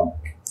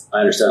I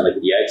understand, like,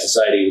 the Ag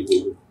Society,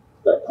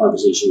 that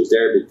conversation was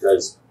there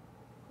because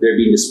they're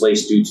being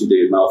displaced due to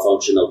the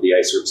malfunction of the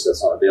ice surface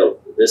that's not available.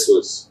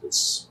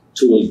 It's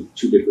two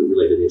different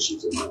related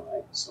issues in my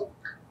mind. So,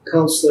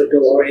 Councillor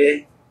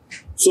Delaurier.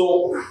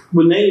 So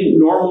when they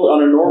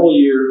on a normal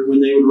year,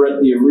 when they would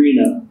rent the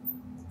arena,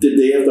 did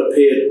they have to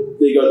pay it?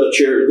 They got the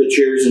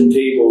chairs and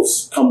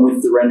tables come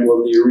with the rental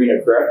of the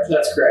arena, correct?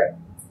 That's correct.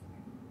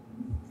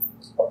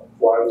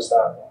 Why was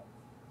that?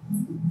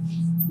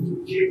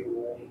 We gave them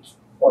away.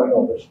 Well, I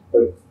know,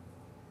 but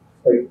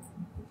like,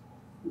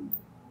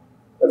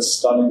 that's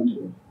stunning to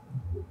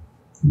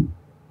me.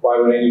 Why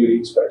would anybody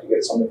expect to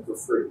get something for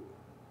free?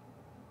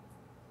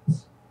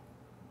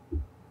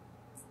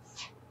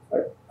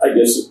 I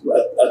guess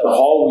at the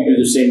hall we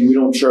do the same. We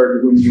don't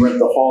charge when you rent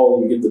the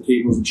hall. You get the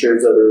tables and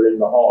chairs that are in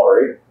the hall,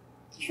 right?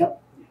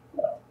 Yep.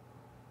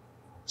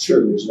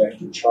 Sure, there's an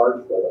extra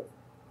charge for that.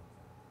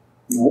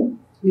 No.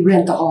 You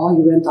rent the hall,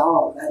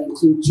 That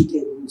includes your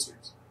table and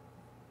chairs.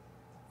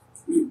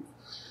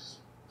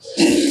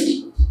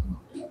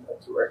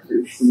 That's a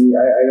record for me.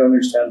 I don't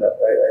understand that.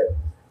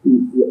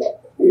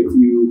 If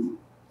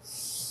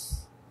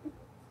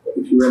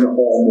you rent a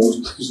hall,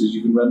 most places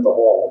you can rent the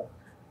hall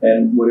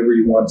and whatever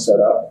you want set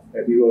up.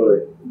 If you go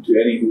to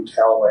any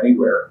hotel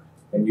anywhere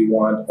and you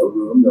want a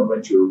room, they'll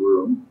rent you a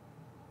room,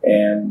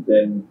 and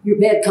then Your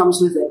bed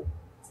comes with it,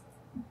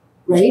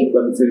 right?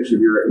 let me finish. If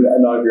you're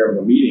having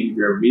a meeting,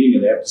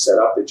 and they have to set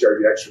up, they charge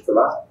you extra for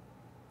that.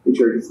 They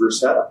charge you for a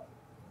setup.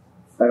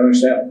 I don't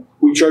understand.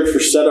 We charge for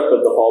setup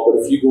at the hall,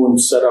 but if you go and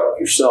set up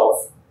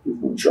yourself, there's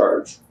no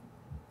charge.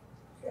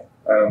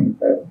 I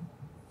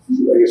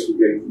guess we're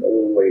getting a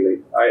little way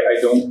late.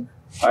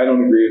 I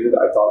don't agree with it.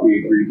 I thought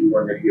we agreed we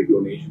weren't going to give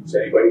donations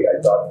to anybody. I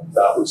thought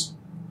that was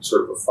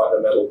sort of a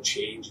fundamental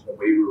change in the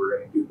way we were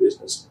going to do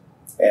business.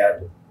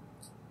 And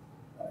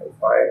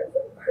I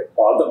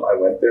applaud them. I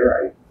went there.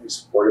 I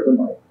supported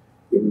them. I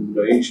gave them a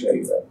donation.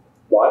 I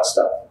bought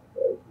stuff,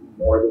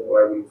 more than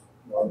what I would have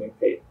normally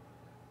paid.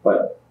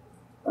 But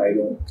I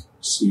agree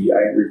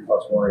with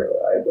Councillor Moriaux.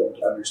 I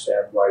don't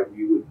understand why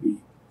we would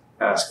be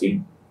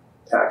asking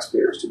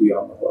taxpayers to be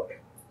on the hook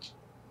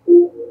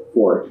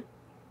for it.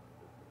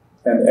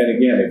 And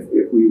again,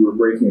 if we were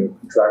breaking a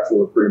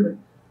contractual agreement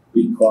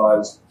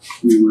because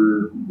we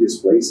were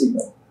displacing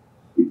them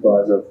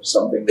because of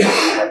something that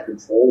we had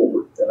control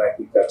over, then I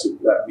think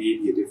that may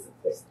be a different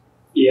thing.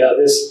 Yeah,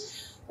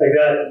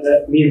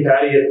 that me and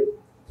Patty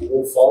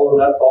will follow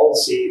that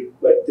policy,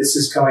 but this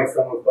is coming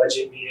from a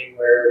budget meeting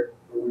where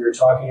we were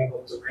talking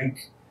about the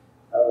rink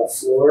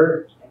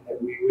floor, and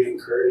that we would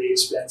incur the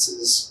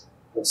expenses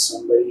of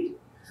somebody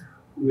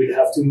who would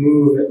have to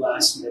move at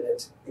last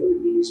minute that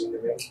would be using the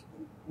rink.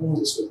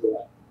 This was the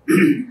one.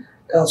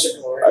 Councillor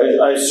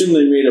Delaurier. I assume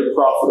they made a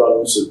profit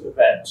on this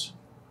event.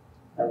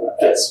 I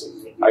guess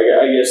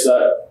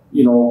that,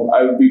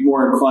 I would be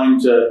more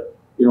inclined to,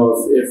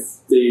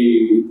 if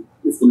the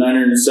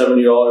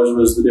 $970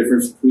 was the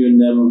difference between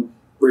them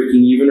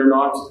breaking even or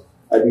not,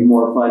 I'd be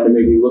more inclined to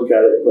maybe look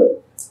at it,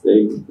 but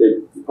they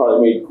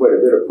probably made quite a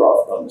bit of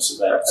profit on this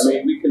event. I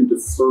mean, we can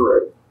defer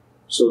it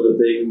so that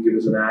they can give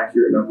us an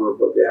accurate number of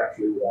what they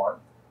actually want,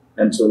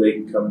 and so they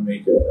can come and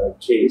make a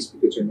case,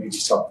 because there may be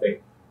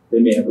something, they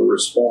may have a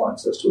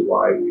response as to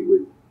why we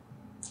would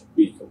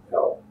be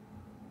compelled.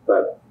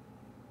 But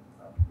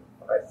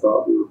I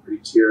thought we were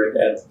pretty clear, and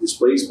the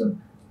displacement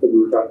that we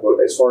were talking about,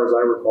 as far as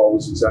I recall,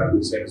 was exactly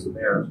the same as the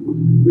mayor's,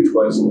 which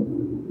was,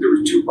 there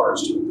were two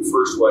parts to it. The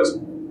first was,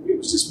 it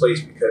was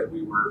displaced because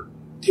we were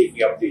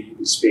taking up the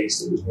space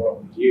that was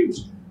normally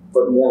used.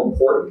 But more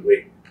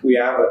importantly, we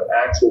have an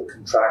actual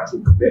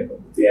contractual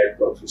commitment with the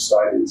Agricultural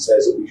Society that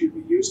says that we should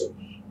be using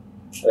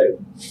that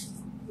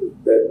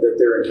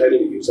they're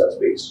entitled to use that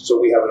space. So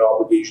we have an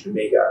obligation to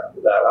make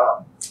that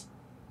up,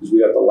 because we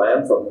got the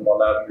land from them on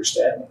that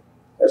understanding,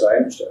 as I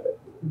understand it.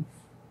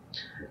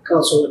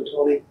 Councillor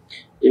Wintoniw.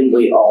 Didn't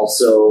we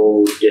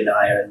also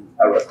deny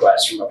a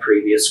request from a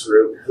previous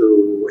group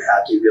who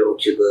had to go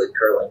to the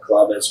curling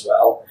club as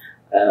well,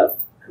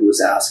 who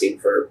was asking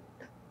for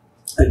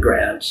a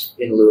grant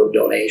in lieu of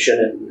donation,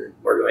 and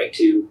we're going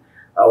to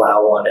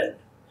allow one and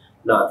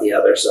not the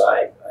other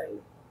side?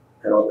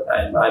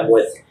 I'm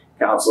with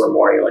Councillor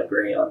Moriaux and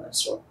Gray on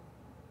this one.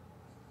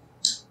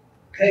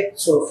 Okay,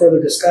 so further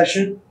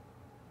discussion.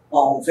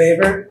 All in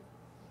favor?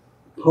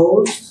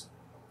 Opposed?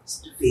 It's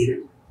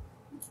defeated.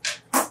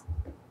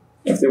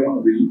 If they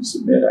want to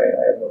resubmit,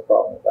 I have no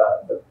problem with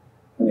that, but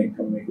I think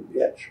come make a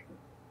pitch.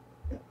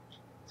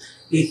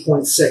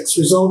 8.6.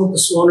 Resolve that the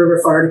Swan River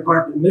Fire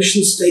Department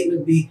mission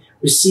statement be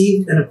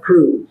received and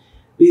approved.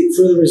 Be it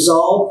further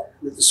resolved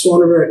that the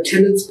Swan River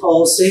attendance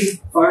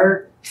policy,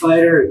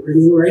 firefighter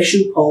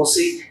remuneration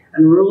policy,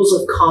 and rules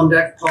of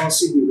conduct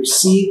policy be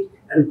received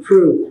and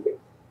approved.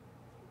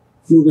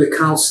 Moved by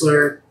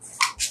Councillor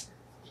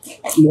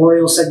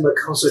Moriaux, second by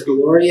Councillor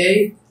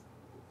Delaurier.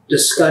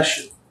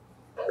 Discussion.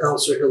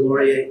 Councillor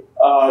Delaurier.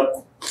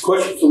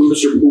 Question from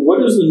Mr. Poole.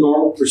 What is the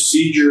normal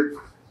procedure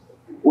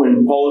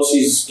when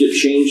policies get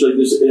changed like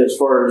this, as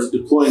far as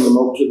deploying them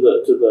out to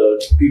the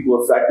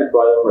people affected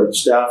by them or the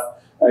staff?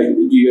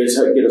 Do you guys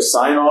get a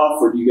sign off,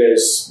 or do you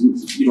guys,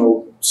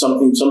 some of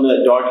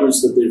that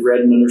documents that they've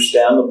read and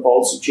understand the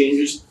policy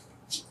changes?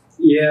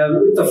 Yeah,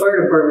 with the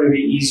fire department,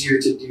 it'd be easier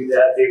to do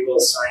that. They will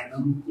sign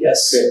them.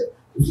 Yes. Okay.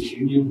 With the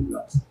union,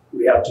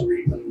 we have to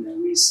read them, and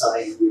then we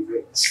sign. We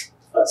read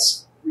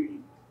us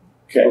reading.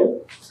 Okay.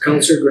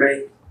 Councillor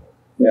Gray.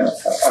 Yeah,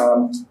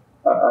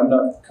 I'm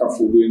not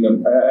comfortable doing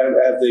them.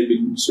 Have they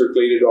been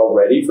circulated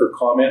already for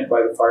comment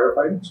by the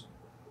firefighters?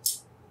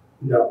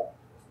 No.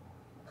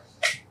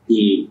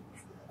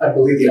 I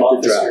believe the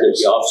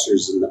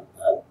officers in that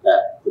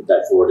put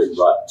that forward and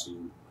brought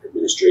to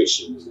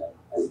administration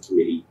and the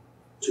committee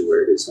to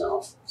where it is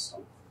now.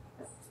 So.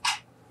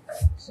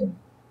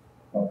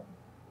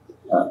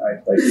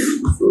 I'd like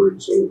to refer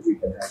it so we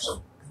can have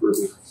some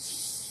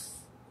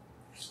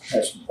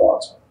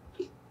thoughts on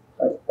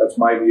it. That's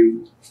my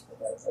view.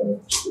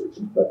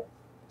 But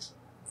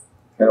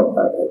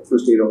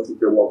firstly, I don't think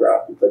they're well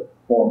drafted, but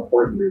more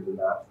importantly than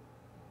that,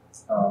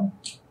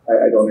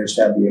 I don't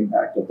understand the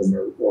impact of them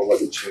or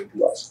what it changed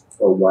to us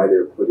or why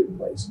they're put in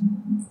place.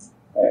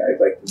 I'd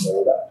like to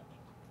know that.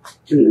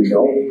 Can the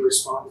committee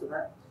respond to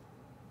that?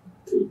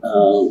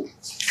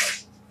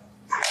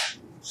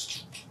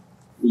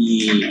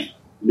 The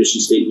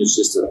mission statement is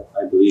just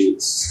I believe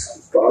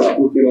it's.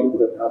 Who came up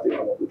with it? How they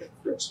come up with it,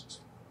 for instance?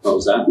 What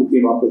was that? Who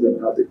came up with it?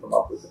 How they come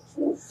up with it?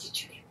 Well,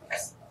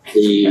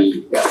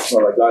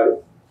 I got it.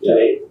 Yeah.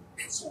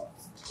 So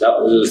that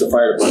was the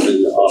fire department,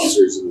 and the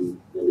officers, and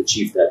the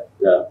chief that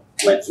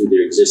went through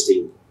their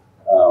existing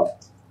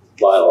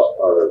bylaw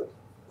or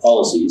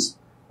policies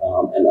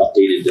and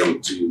updated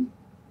them to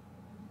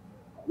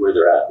where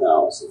they're at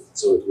now.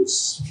 So it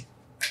was.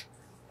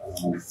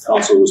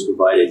 Council was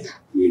provided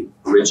the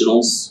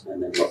originals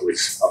and then what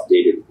was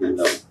updated in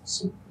them.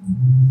 So,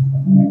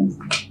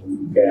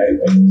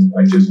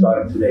 I just got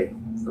it today.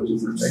 That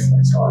was the first thing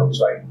I saw. It was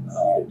like,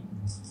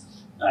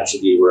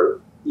 actually,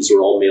 these were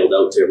all mailed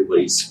out to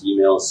everybody's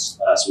emails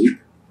last week.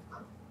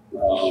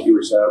 You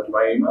were sent out to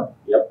my email?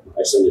 Yep,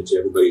 I sent it to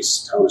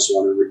everybody's town of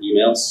Swan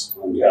emails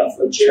on behalf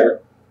of the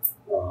chair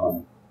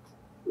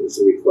with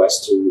a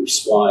request to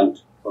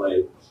respond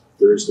by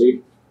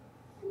Thursday.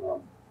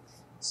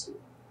 So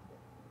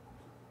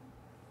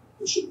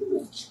it should be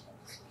there.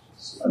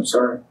 I'm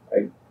sorry,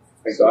 I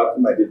got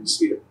them. I didn't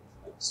see it.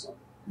 I'm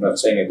not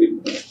saying I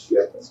didn't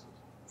get them.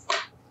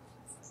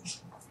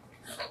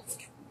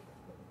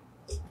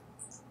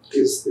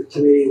 Is the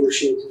committee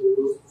wishing to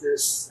move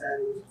this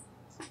and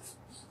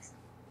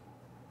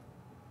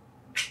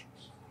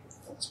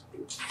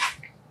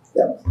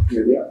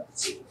Here they are.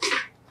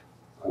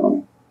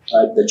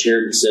 The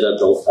chair said at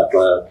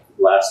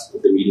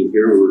the meeting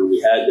here where we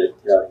had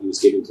that he was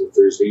given till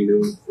Thursday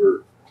noon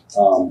for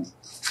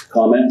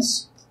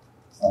comments.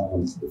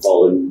 The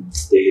following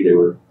day, there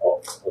were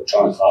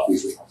electronic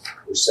copies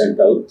were sent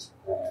out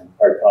and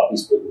hard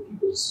copies put in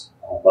people's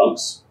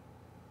bunks,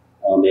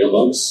 mail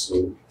bunks.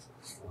 So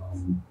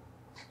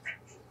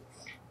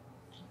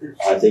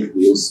I think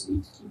we also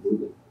need to keep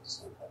moving.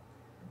 So,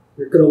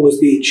 there could always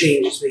be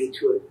changes made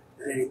to it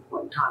at any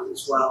point in time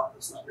as well.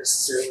 It's not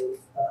necessarily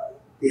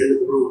the end of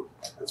the road,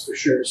 that's for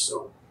sure.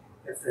 So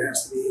if there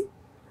has to be,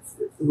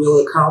 if the will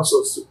of the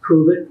council is to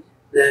approve it,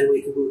 then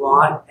we can move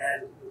on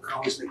and we can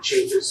always make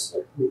changes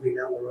moving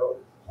down the road.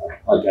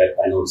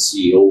 I know the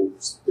CEO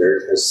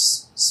there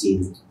has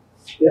seen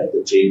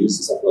the changes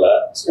and stuff like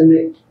that. So. And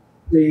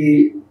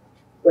they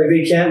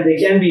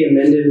can be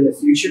amended in the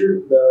future.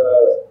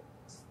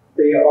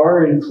 They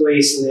are in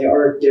place and they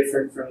are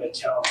different from the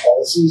town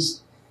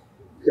policies,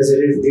 because it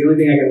is the only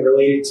thing I can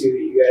relate it to that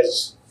you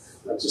guys,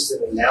 not just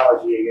an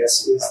analogy, I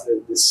guess, is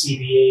the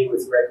CBA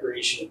with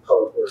recreation and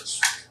public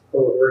works.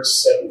 Public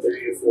works 7:30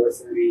 to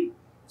 4:30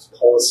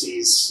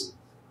 policies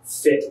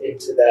fit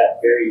into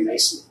that very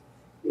nicely.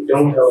 They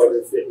don't,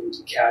 however, fit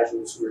into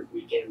casuals work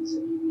weekends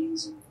and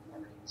evenings and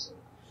mornings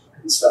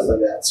and stuff like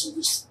that. So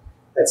just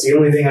that's the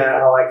only thing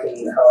how I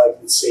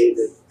can say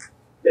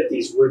that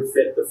these would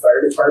fit the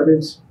fire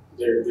department.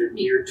 They're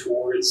geared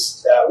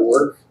towards that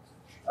work,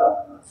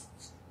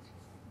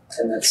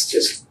 and that's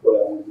just what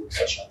I wanted to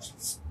touch on.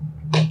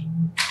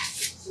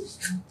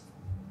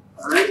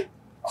 All right.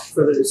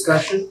 Further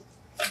discussion?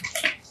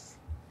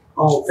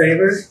 All in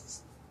favor?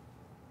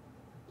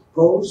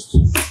 Opposed?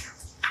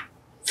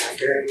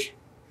 Carried.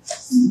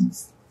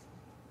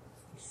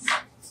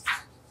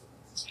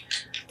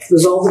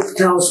 Resolved that the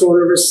town of Swan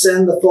River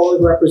send the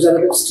following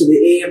representatives to the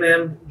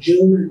AMM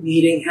June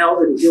meeting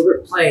held in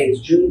Gilbert Plains,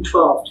 June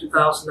 12,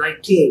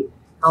 2019.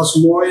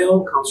 Councillor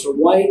Moriaux, Councillor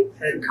Whyte,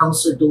 and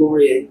Councillor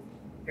Delaurier.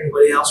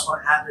 Anybody else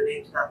want to add their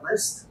name to that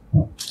list?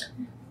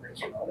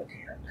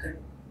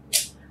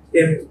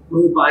 Okay.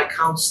 Moved by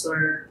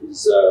Councillor.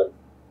 Is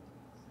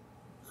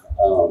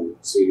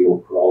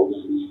CEO Kroll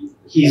going to be?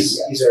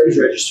 He's already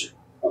registered.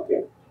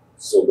 Okay.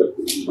 So, but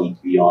we need to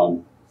be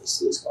on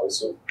this list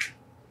also.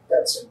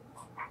 That's it.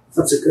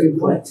 That's a good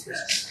point.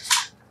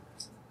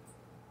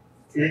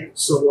 Okay,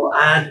 so we'll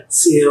add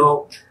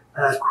CAO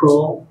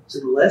Kroll to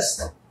the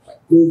list.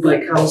 Moved by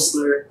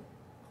Councillor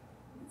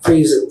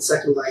Friesen,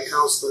 second by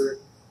Councillor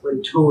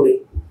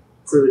Wintoniw.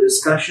 Further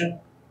discussion?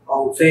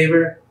 All in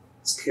favor?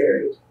 It's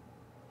carried.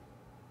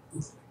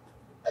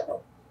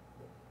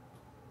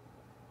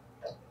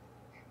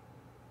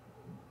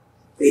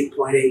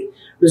 (8.8)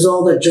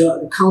 Resolved that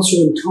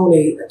Councillor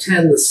Wintoniw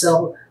attend the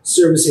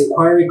Self-Service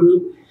Inquiry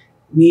Group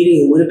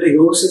meeting in Winnipeg,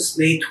 OSIS,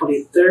 May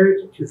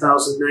 23rd,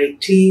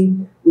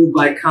 2019. Moved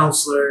by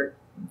Councillor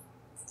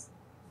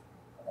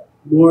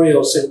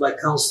Moriaux, second by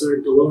Councillor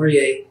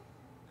Delaurier.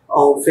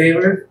 All in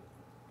favor?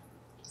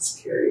 It's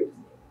carried.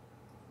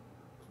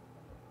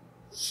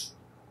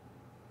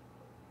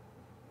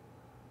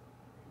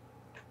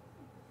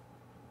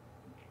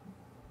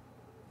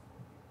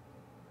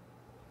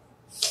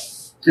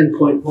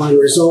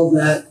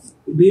 (10.1)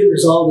 Be it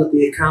resolved that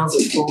the accounts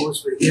of Poole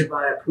were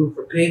hereby approved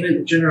for payment.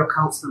 The general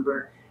accounts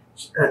number,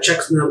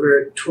 checks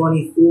number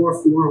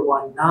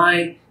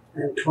 24419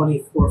 and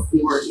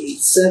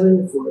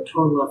 24487 for a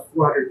total of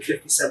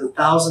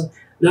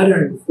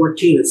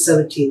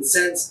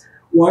 $457,914.17.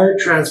 Wire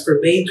transfer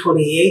May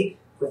 28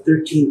 for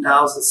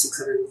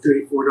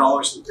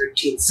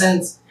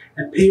 $13,634.13,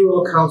 and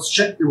payroll accounts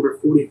check number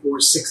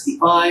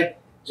 4465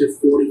 to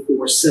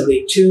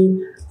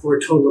 4472 for a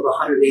total of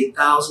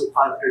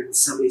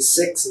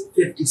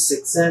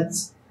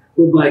 $108,576.56.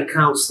 Moved by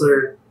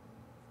Councillor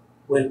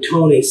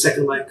Wintoniw,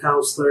 second by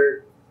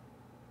Councillor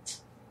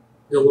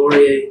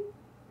Delaurier.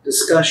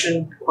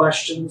 Discussion,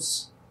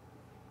 questions?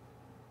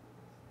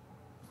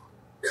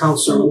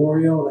 Councillor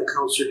Moriaux and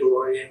Councillor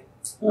Delaurier.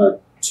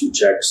 Two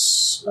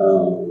checks.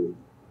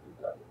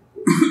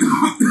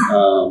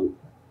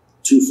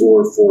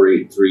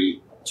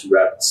 24483 to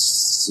Rapid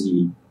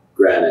City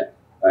Granite.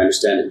 I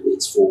understand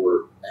it's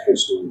for a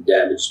headstone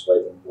damaged by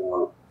the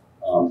moor.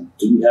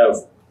 Do we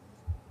have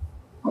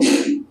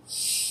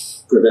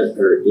prevent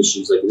or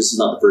issues like this? Is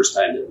not the first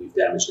time that we've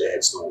damaged a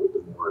headstone with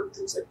the moor and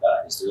things like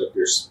that. Is there like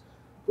there's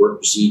work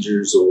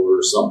procedures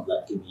or something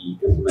that can be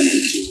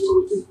implemented to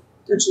where we can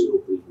potentially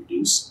hopefully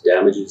reduce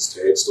damages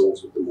to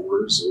headstones with the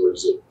moors, or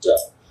is it?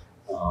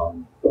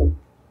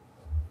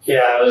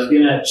 Yeah, I was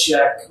gonna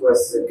check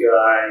with the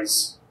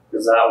guys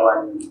because that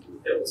one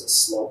it was a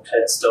sloped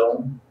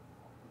headstone.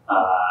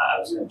 I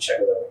was going to check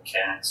with the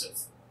mechanics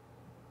if,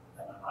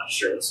 and I'm not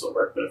sure this will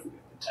work, but if we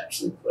could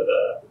potentially put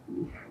a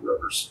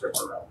rubber strip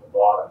around the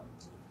bottom,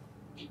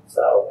 if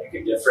that will make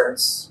a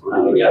difference.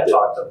 We got to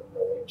talk to them in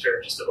the winter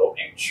just about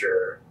making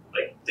sure,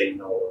 like, they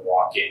know to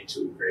walk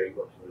into a grave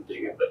when they would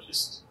dig it, but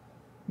just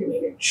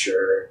making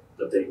sure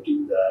that they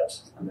do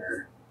that and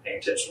they're paying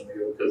attention to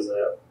it, because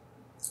the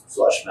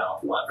flush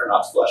mount one, or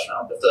not flush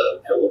mount, but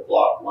the pillow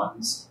block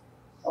ones,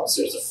 once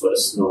there's a foot of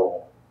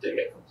snow, they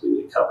get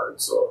completely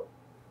covered, so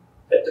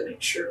they have to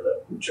make sure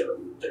that whichever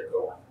route they're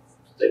going,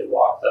 they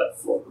walk that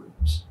full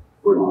route.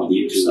 Or do we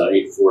need to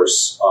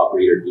enforce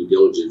operator due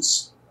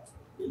diligence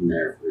in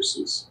there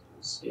versus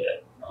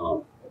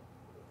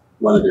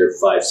one of their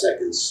 5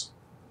 seconds,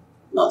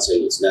 not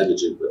saying it's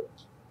negligent, but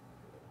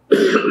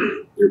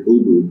their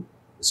boo-boo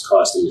is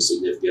costing a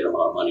significant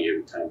amount of money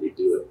every time they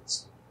do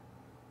it.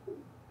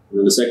 And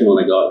then the second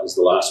one I got is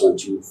the last one,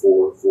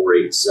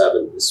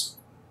 24487, is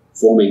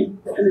foaming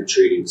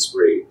penetrating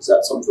spray. Is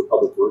that something for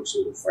Public Works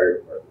or the fire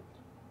department?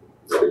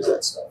 What is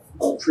that stuff?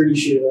 I'm pretty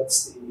sure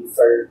that's the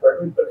fire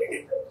department, but I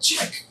can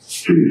check.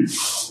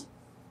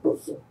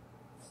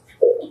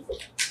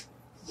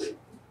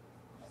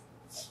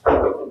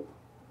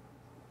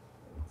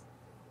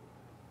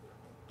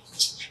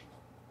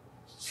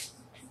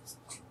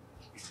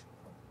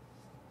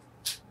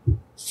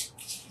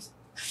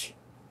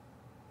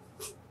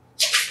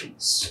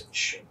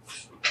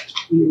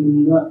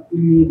 Not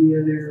the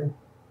other.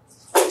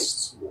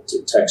 It's a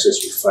Texas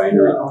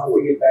refinery. I'll have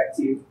to get back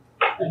to you.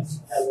 Have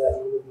that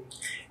on the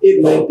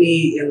It might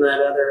be in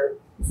that other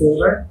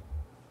folder.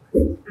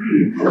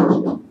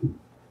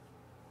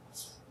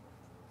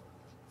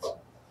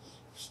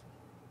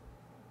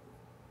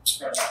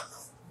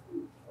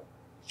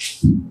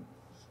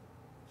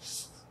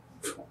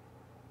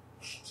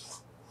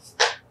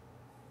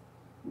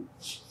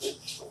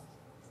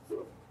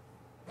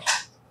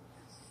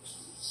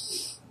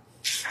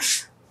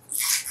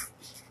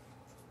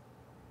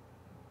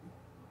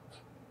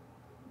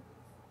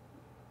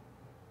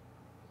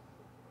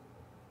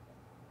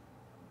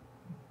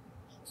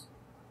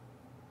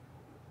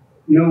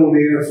 No,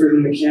 they are for the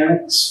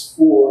mechanics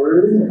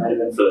for. Might have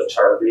been for the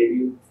tar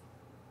baby.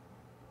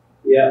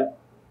 Yeah.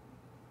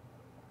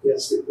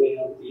 Yes, they're cleaning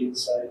out the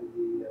inside of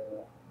the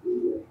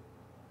leeway.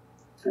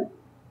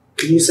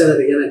 Can you say that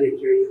again? I didn't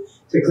hear you.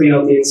 To clean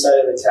out the inside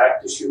of the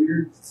tack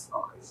distributor.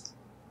 Okay.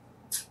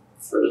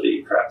 For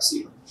the crack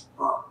sealing.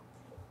 Oh.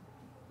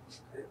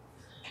 Okay.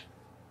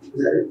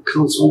 Is that it?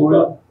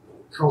 Councillor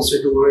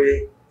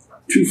Delaurier?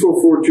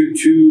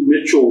 24422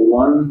 Mitchell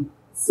 1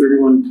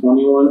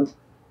 3121.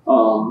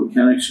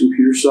 Mechanics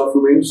computer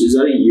software maintenance. Is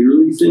that a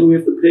yearly thing we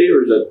have to pay,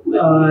 or is that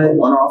like a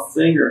one-off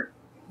thing? Or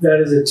that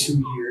is a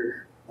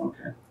 2-year. Okay.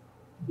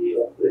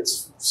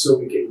 it's so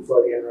we can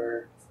plug in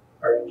our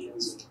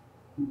engines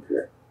and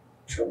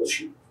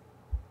troubleshoot.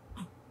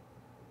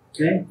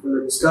 Okay,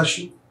 further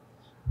discussion?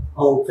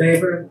 All in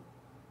favor?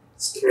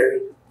 It's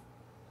carried.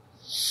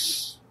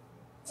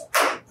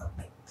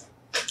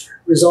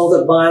 Resolved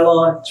that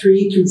bylaw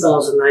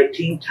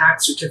 3/2019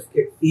 tax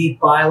certificate fee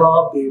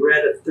bylaw be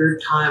read a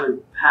third time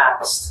and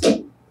passed.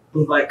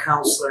 Moved by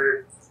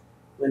Councillor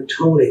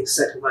Wintoniw,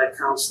 second by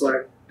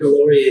Councillor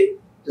Delaurier.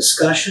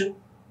 Discussion?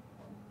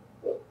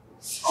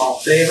 All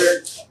in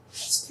favor?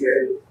 It's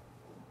carried.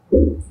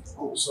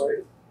 Oh,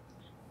 sorry.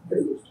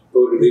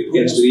 Voted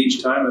against it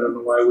each time. I don't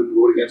know why I wouldn't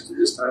vote against it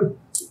this time.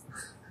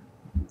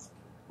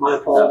 My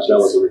That apologies.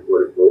 was a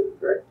recorded vote,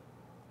 right?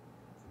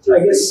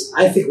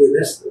 I think we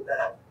missed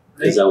that.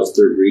 Because that was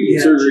third reading.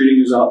 Yeah. Third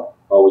reading is up.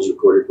 Always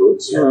recorded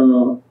votes.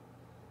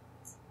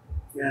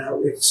 Yeah,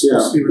 it's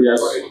supposed to be yes.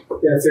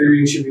 recorded. Yeah, third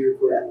reading should be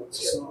recorded.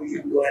 So we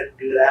can go ahead and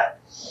do that.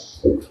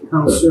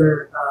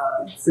 Councillor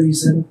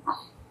Friesen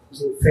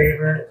was in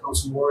favor.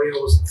 Councillor Moriaux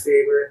was in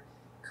favor.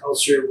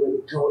 Councillor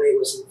Wintoniw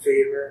was in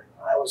favor.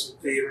 I was in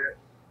favor.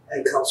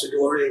 And Councillor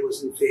Delaurier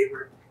was in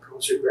favor.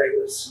 Councillor Gray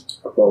was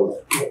Opposed.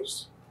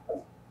 opposed.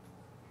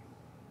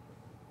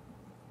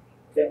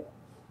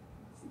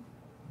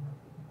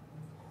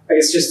 I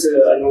guess just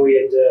I know we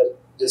had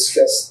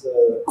discussed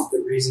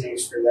the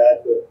reasonings for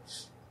that, but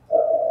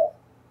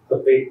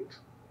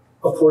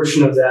a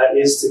portion of that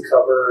is to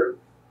cover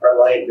our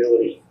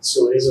liability.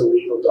 So it is a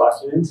legal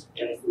document,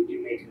 and if we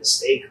do make a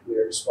mistake, we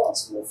are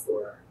responsible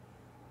for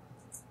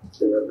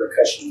the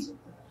repercussions of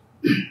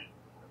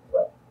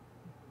that.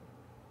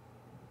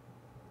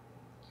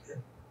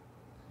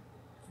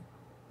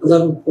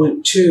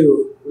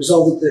 11.2,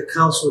 resolved that the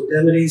council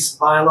indemnities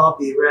bylaw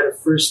be read a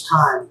first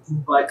time.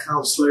 Moved by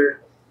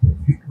Councillor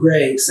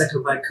Gray,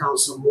 seconded by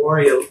Councillor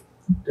Moriaux.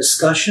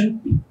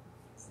 Discussion?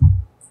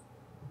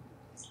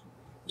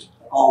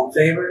 All in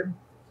favor?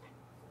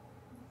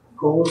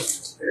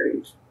 Opposed?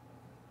 Carried.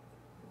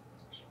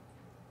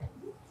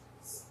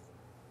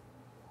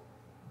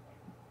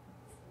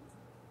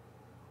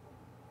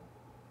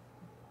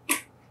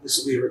 This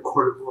will be a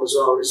recorded vote as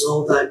well.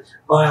 Resolved that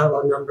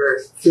bylaw number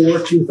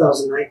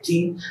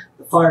 4/2019,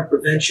 the Fire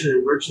Prevention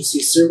and Emergency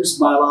Service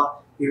bylaw,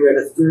 be read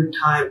a third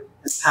time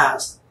and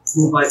passed.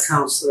 Moved by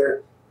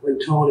Councillor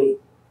Wintoniw,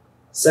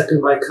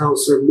 seconded by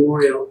Councillor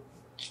Moriaux.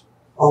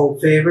 All in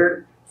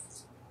favor?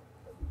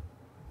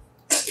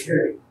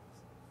 Carried.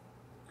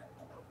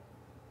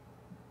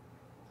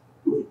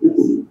 We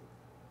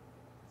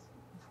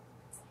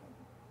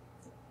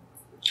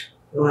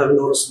don't have a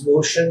notice of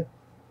motion.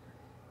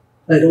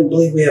 I don't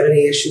believe we have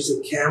any issues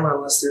in camera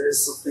unless there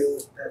is something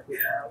that we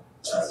have,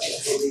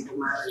 illegal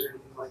matters or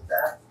anything like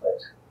that,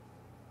 but.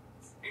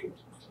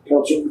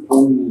 Councillor,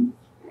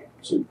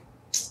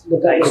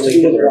 But that was to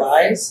do with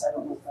rise? I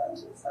don't know if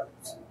that's.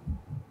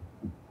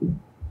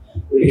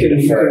 We can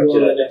defer go on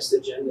to the next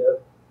agenda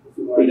if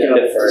we want We to can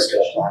have a defer to a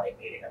discussion. planning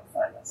meeting. I'm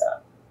fine with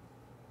that.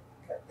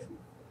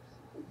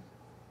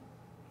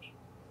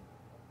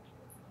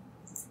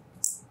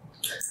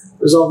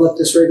 Resolved that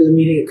this regular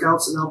meeting of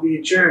council now be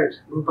adjourned.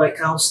 Moved by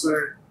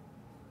Councillor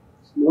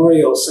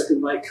Moriaux,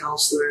 second by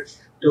Councillor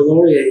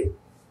Delaurier.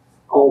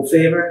 All in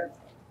favor?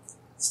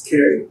 It's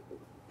carried.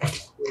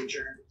 We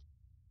adjourn.